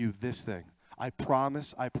guarantee you this thing. I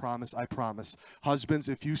promise. Husbands,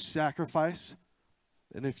 if you sacrifice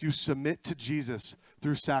And if you submit to Jesus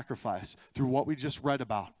through sacrifice, through what we just read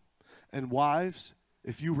about, and wives,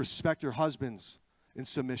 if you respect your husbands in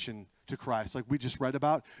submission to Christ, like we just read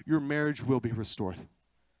about, your marriage will be restored.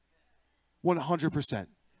 100%.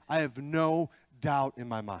 I have no doubt in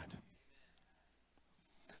my mind.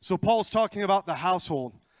 So Paul's talking about the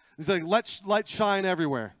household. He's like, let light shine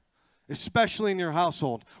everywhere, especially in your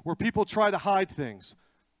household, where people try to hide things.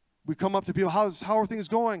 We come up to people, how are things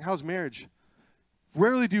going? How's marriage?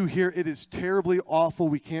 Rarely do you hear it is terribly awful,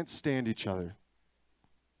 we can't stand each other.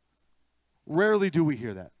 Rarely do we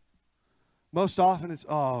hear that. Most often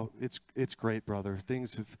it's great, brother.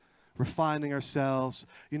 Things have refining ourselves.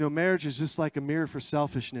 You know, marriage is just like a mirror for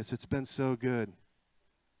selfishness. It's been so good.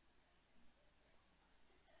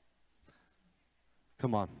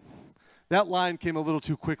 Come on. That line came a little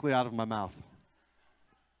too quickly out of my mouth.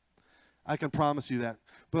 I can promise you that.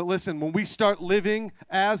 But listen, when we start living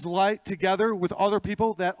as light together with other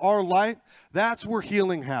people that are light, that's where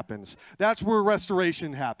healing happens. That's where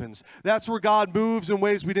restoration happens. That's where God moves in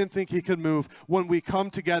ways we didn't think he could move, when we come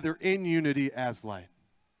together in unity as light.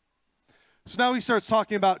 So now he starts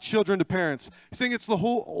talking about children to parents. He's saying it's the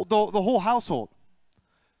whole household.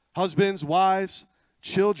 Husbands, wives,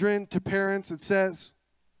 children to parents, it says.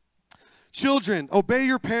 Children, obey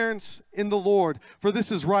your parents in the Lord, for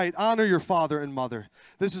this is right. Honor your father and mother.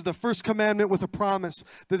 This is the first commandment with a promise,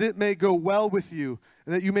 that it may go well with you,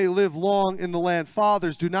 and that you may live long in the land.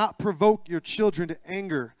 Fathers, do not provoke your children to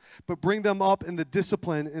anger, but bring them up in the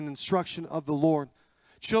discipline and instruction of the Lord.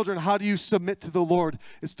 Children, how do you submit to the Lord?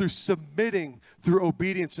 It's through submitting, through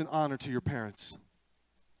obedience and honor to your parents.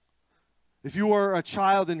 If you are a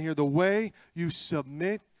child in here, the way you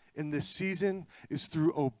submit in this season is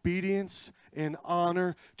through obedience and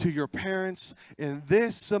honor to your parents. And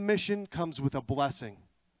this submission comes with a blessing.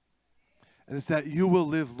 And it's that you will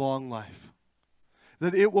live long life.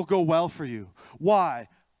 That it will go well for you. Why?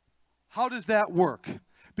 How does that work?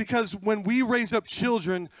 Because when we raise up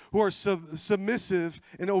children who are submissive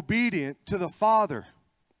and obedient to the father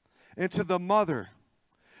and to the mother,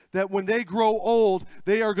 that when they grow old,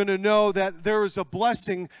 they are going to know that there is a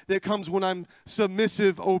blessing that comes when I'm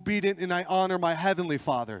submissive, obedient, and I honor my heavenly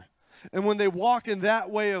Father. And when they walk in that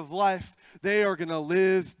way of life, they are going to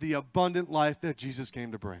live the abundant life that Jesus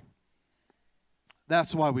came to bring.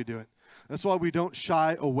 That's why we do it. That's why we don't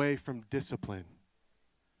shy away from discipline.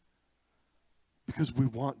 Because we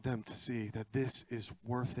want them to see that this is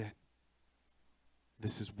worth it.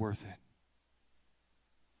 This is worth it.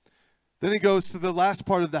 Then he goes to the last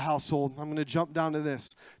part of the household. I'm going to jump down to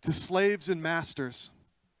this, to slaves and masters.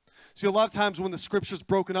 See, a lot of times when the scripture's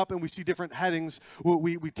broken up and we see different headings,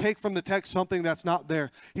 we take from the text something that's not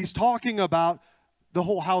there. He's talking about the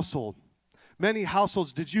whole household. Many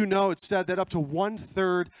households, did you know it said that up to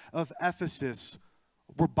 1/3 of Ephesus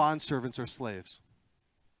were bondservants or slaves?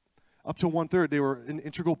 Up to 1/3, they were an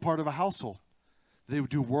integral part of a household. They would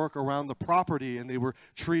do work around the property, and they were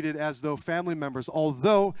treated as though family members,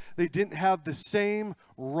 although they didn't have the same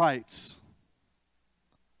rights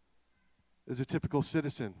as a typical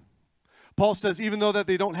citizen. Paul says even though that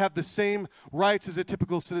they don't have the same rights as a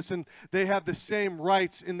typical citizen, they have the same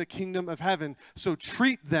rights in the kingdom of heaven. So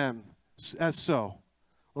treat them as so.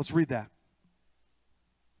 Let's read that.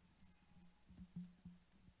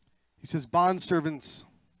 He says, bondservants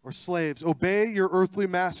or slaves, obey your earthly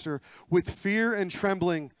master with fear and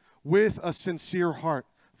trembling, with a sincere heart.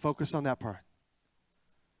 Focus on that part.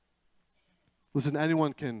 Listen,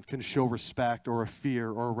 anyone can show respect or a fear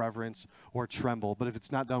or a reverence or tremble, but if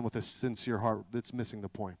it's not done with a sincere heart, it's missing the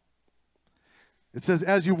point. It says,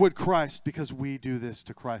 as you would Christ, because we do this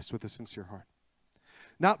to Christ with a sincere heart.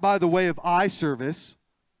 Not by the way of eye service,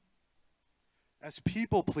 as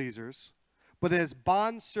people pleasers, but as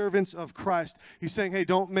bondservants of Christ. He's saying, hey,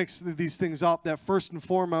 don't mix these things up, that first and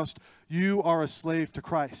foremost, you are a slave to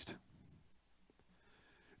Christ.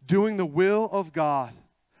 Doing the will of God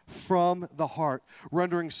from the heart,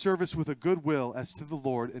 rendering service with a good will as to the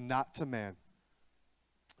Lord and not to man.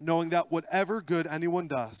 Knowing that whatever good anyone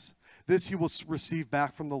does, this he will receive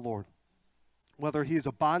back from the Lord. Whether he is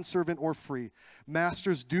a bondservant or free,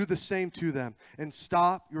 masters, do the same to them, and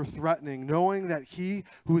stop your threatening, knowing that he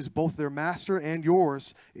who is both their master and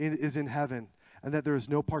yours is in heaven, and that there is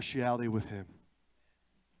no partiality with him.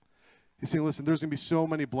 He's saying, listen, there's going to be so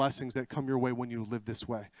many blessings that come your way when you live this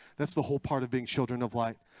way. That's the whole part of being children of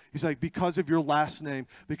light. He's like, because of your last name,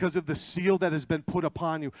 because of the seal that has been put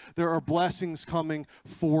upon you, there are blessings coming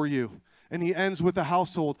for you. And he ends with the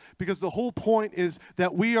household, because the whole point is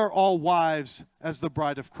that we are all wives as the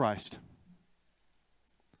bride of Christ.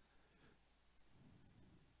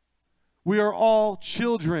 We are all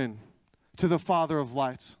children to the Father of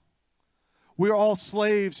lights. We are all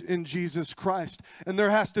slaves in Jesus Christ, and there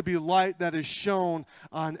has to be light that is shown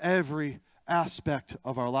on every aspect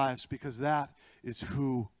of our lives, because that is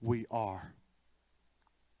who we are.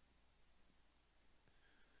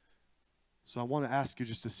 So I want to ask you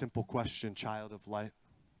just a simple question, child of light.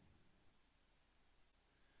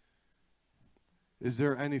 Is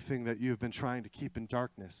there anything that you've been trying to keep in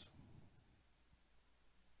darkness?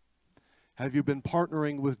 Have you been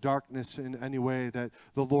partnering with darkness in any way that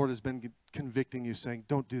the Lord has been convicting you, saying,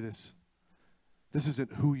 don't do this? This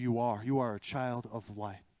isn't who you are. You are a child of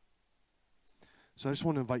light. So I just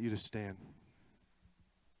want to invite you to stand.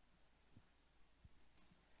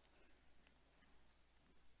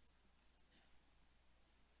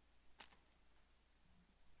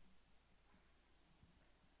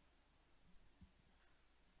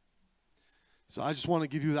 So I just want to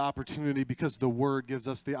give you the opportunity, because the Word gives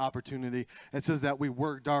us the opportunity. It says that we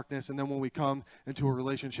work darkness, and then when we come into a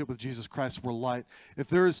relationship with Jesus Christ, we're light. If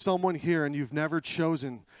there is someone here and you've never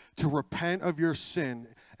chosen to repent of your sin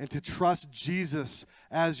and to trust Jesus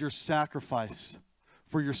as your sacrifice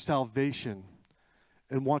for your salvation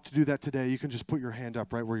and want to do that today, you can just put your hand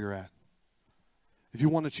up right where you're at. If you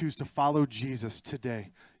want to choose to follow Jesus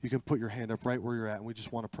today, you can put your hand up right where you're at, and we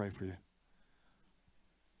just want to pray for you.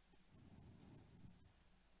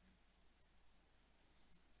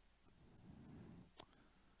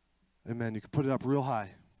 Amen. You can put it up real high.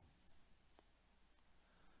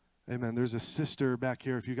 Amen. There's a sister back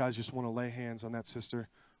here. If you guys just want to lay hands on that sister,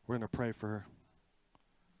 we're going to pray for her.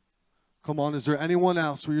 Come on. Is there anyone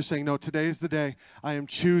else where you're saying, no, today is the day I am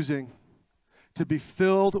choosing to be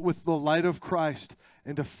filled with the light of Christ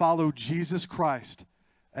and to follow Jesus Christ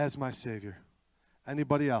as my Savior?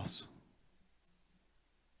 Anybody else?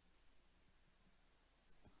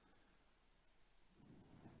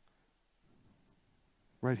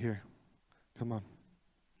 Right here. Come on.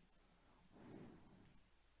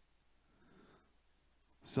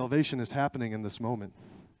 Salvation is happening in this moment.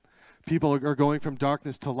 People are going from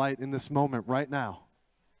darkness to light in this moment right now.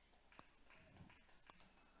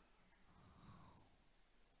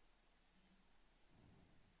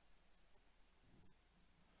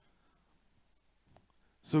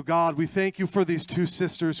 So God, we thank you for these two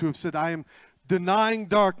sisters who have said, I am denying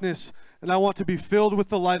darkness and I want to be filled with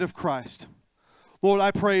the light of Christ. Lord,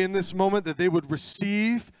 I pray in this moment that they would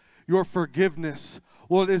receive your forgiveness,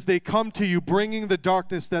 Lord, as they come to you, bringing the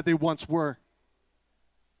darkness that they once were.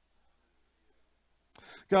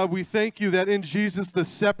 God, we thank you that in Jesus the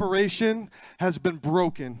separation has been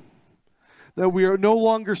broken, that we are no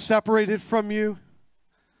longer separated from you,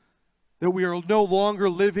 that we are no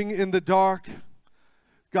longer living in the dark,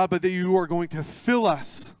 God, but that you are going to fill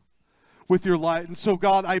us with your light. And so,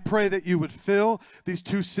 God, I pray that you would fill these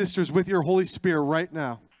two sisters with your Holy Spirit right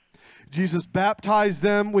now. Jesus, baptize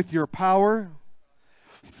them with your power.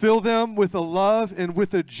 Fill them with a love and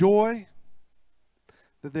with a joy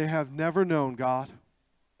that they have never known, God.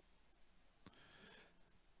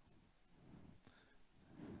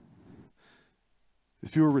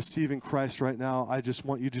 If you are receiving Christ right now, I just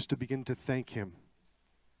want you just to begin to thank him.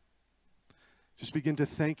 Just begin to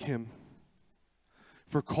thank him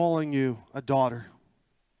for calling you a daughter.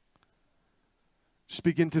 Just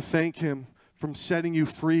begin to thank him from setting you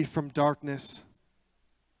free from darkness.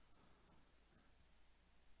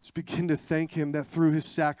 Just begin to thank him that through his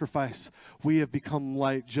sacrifice, we have become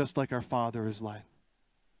light just like our Father is light.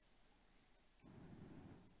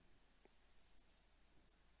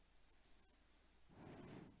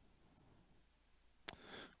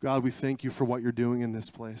 God, we thank you for what you're doing in this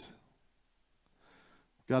place.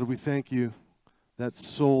 God, we thank you that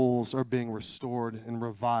souls are being restored and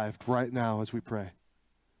revived right now as we pray.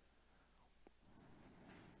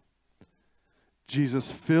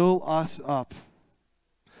 Jesus, fill us up.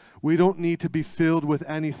 We don't need to be filled with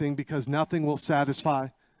anything because nothing will satisfy.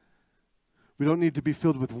 We don't need to be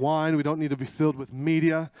filled with wine. We don't need to be filled with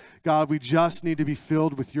media. God, we just need to be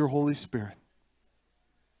filled with your Holy Spirit.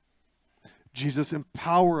 Jesus,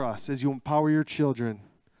 empower us as you empower your children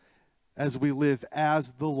as we live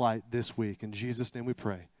as the light this week. In Jesus' name we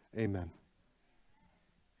pray. Amen.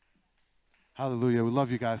 Hallelujah. We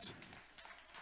love you guys.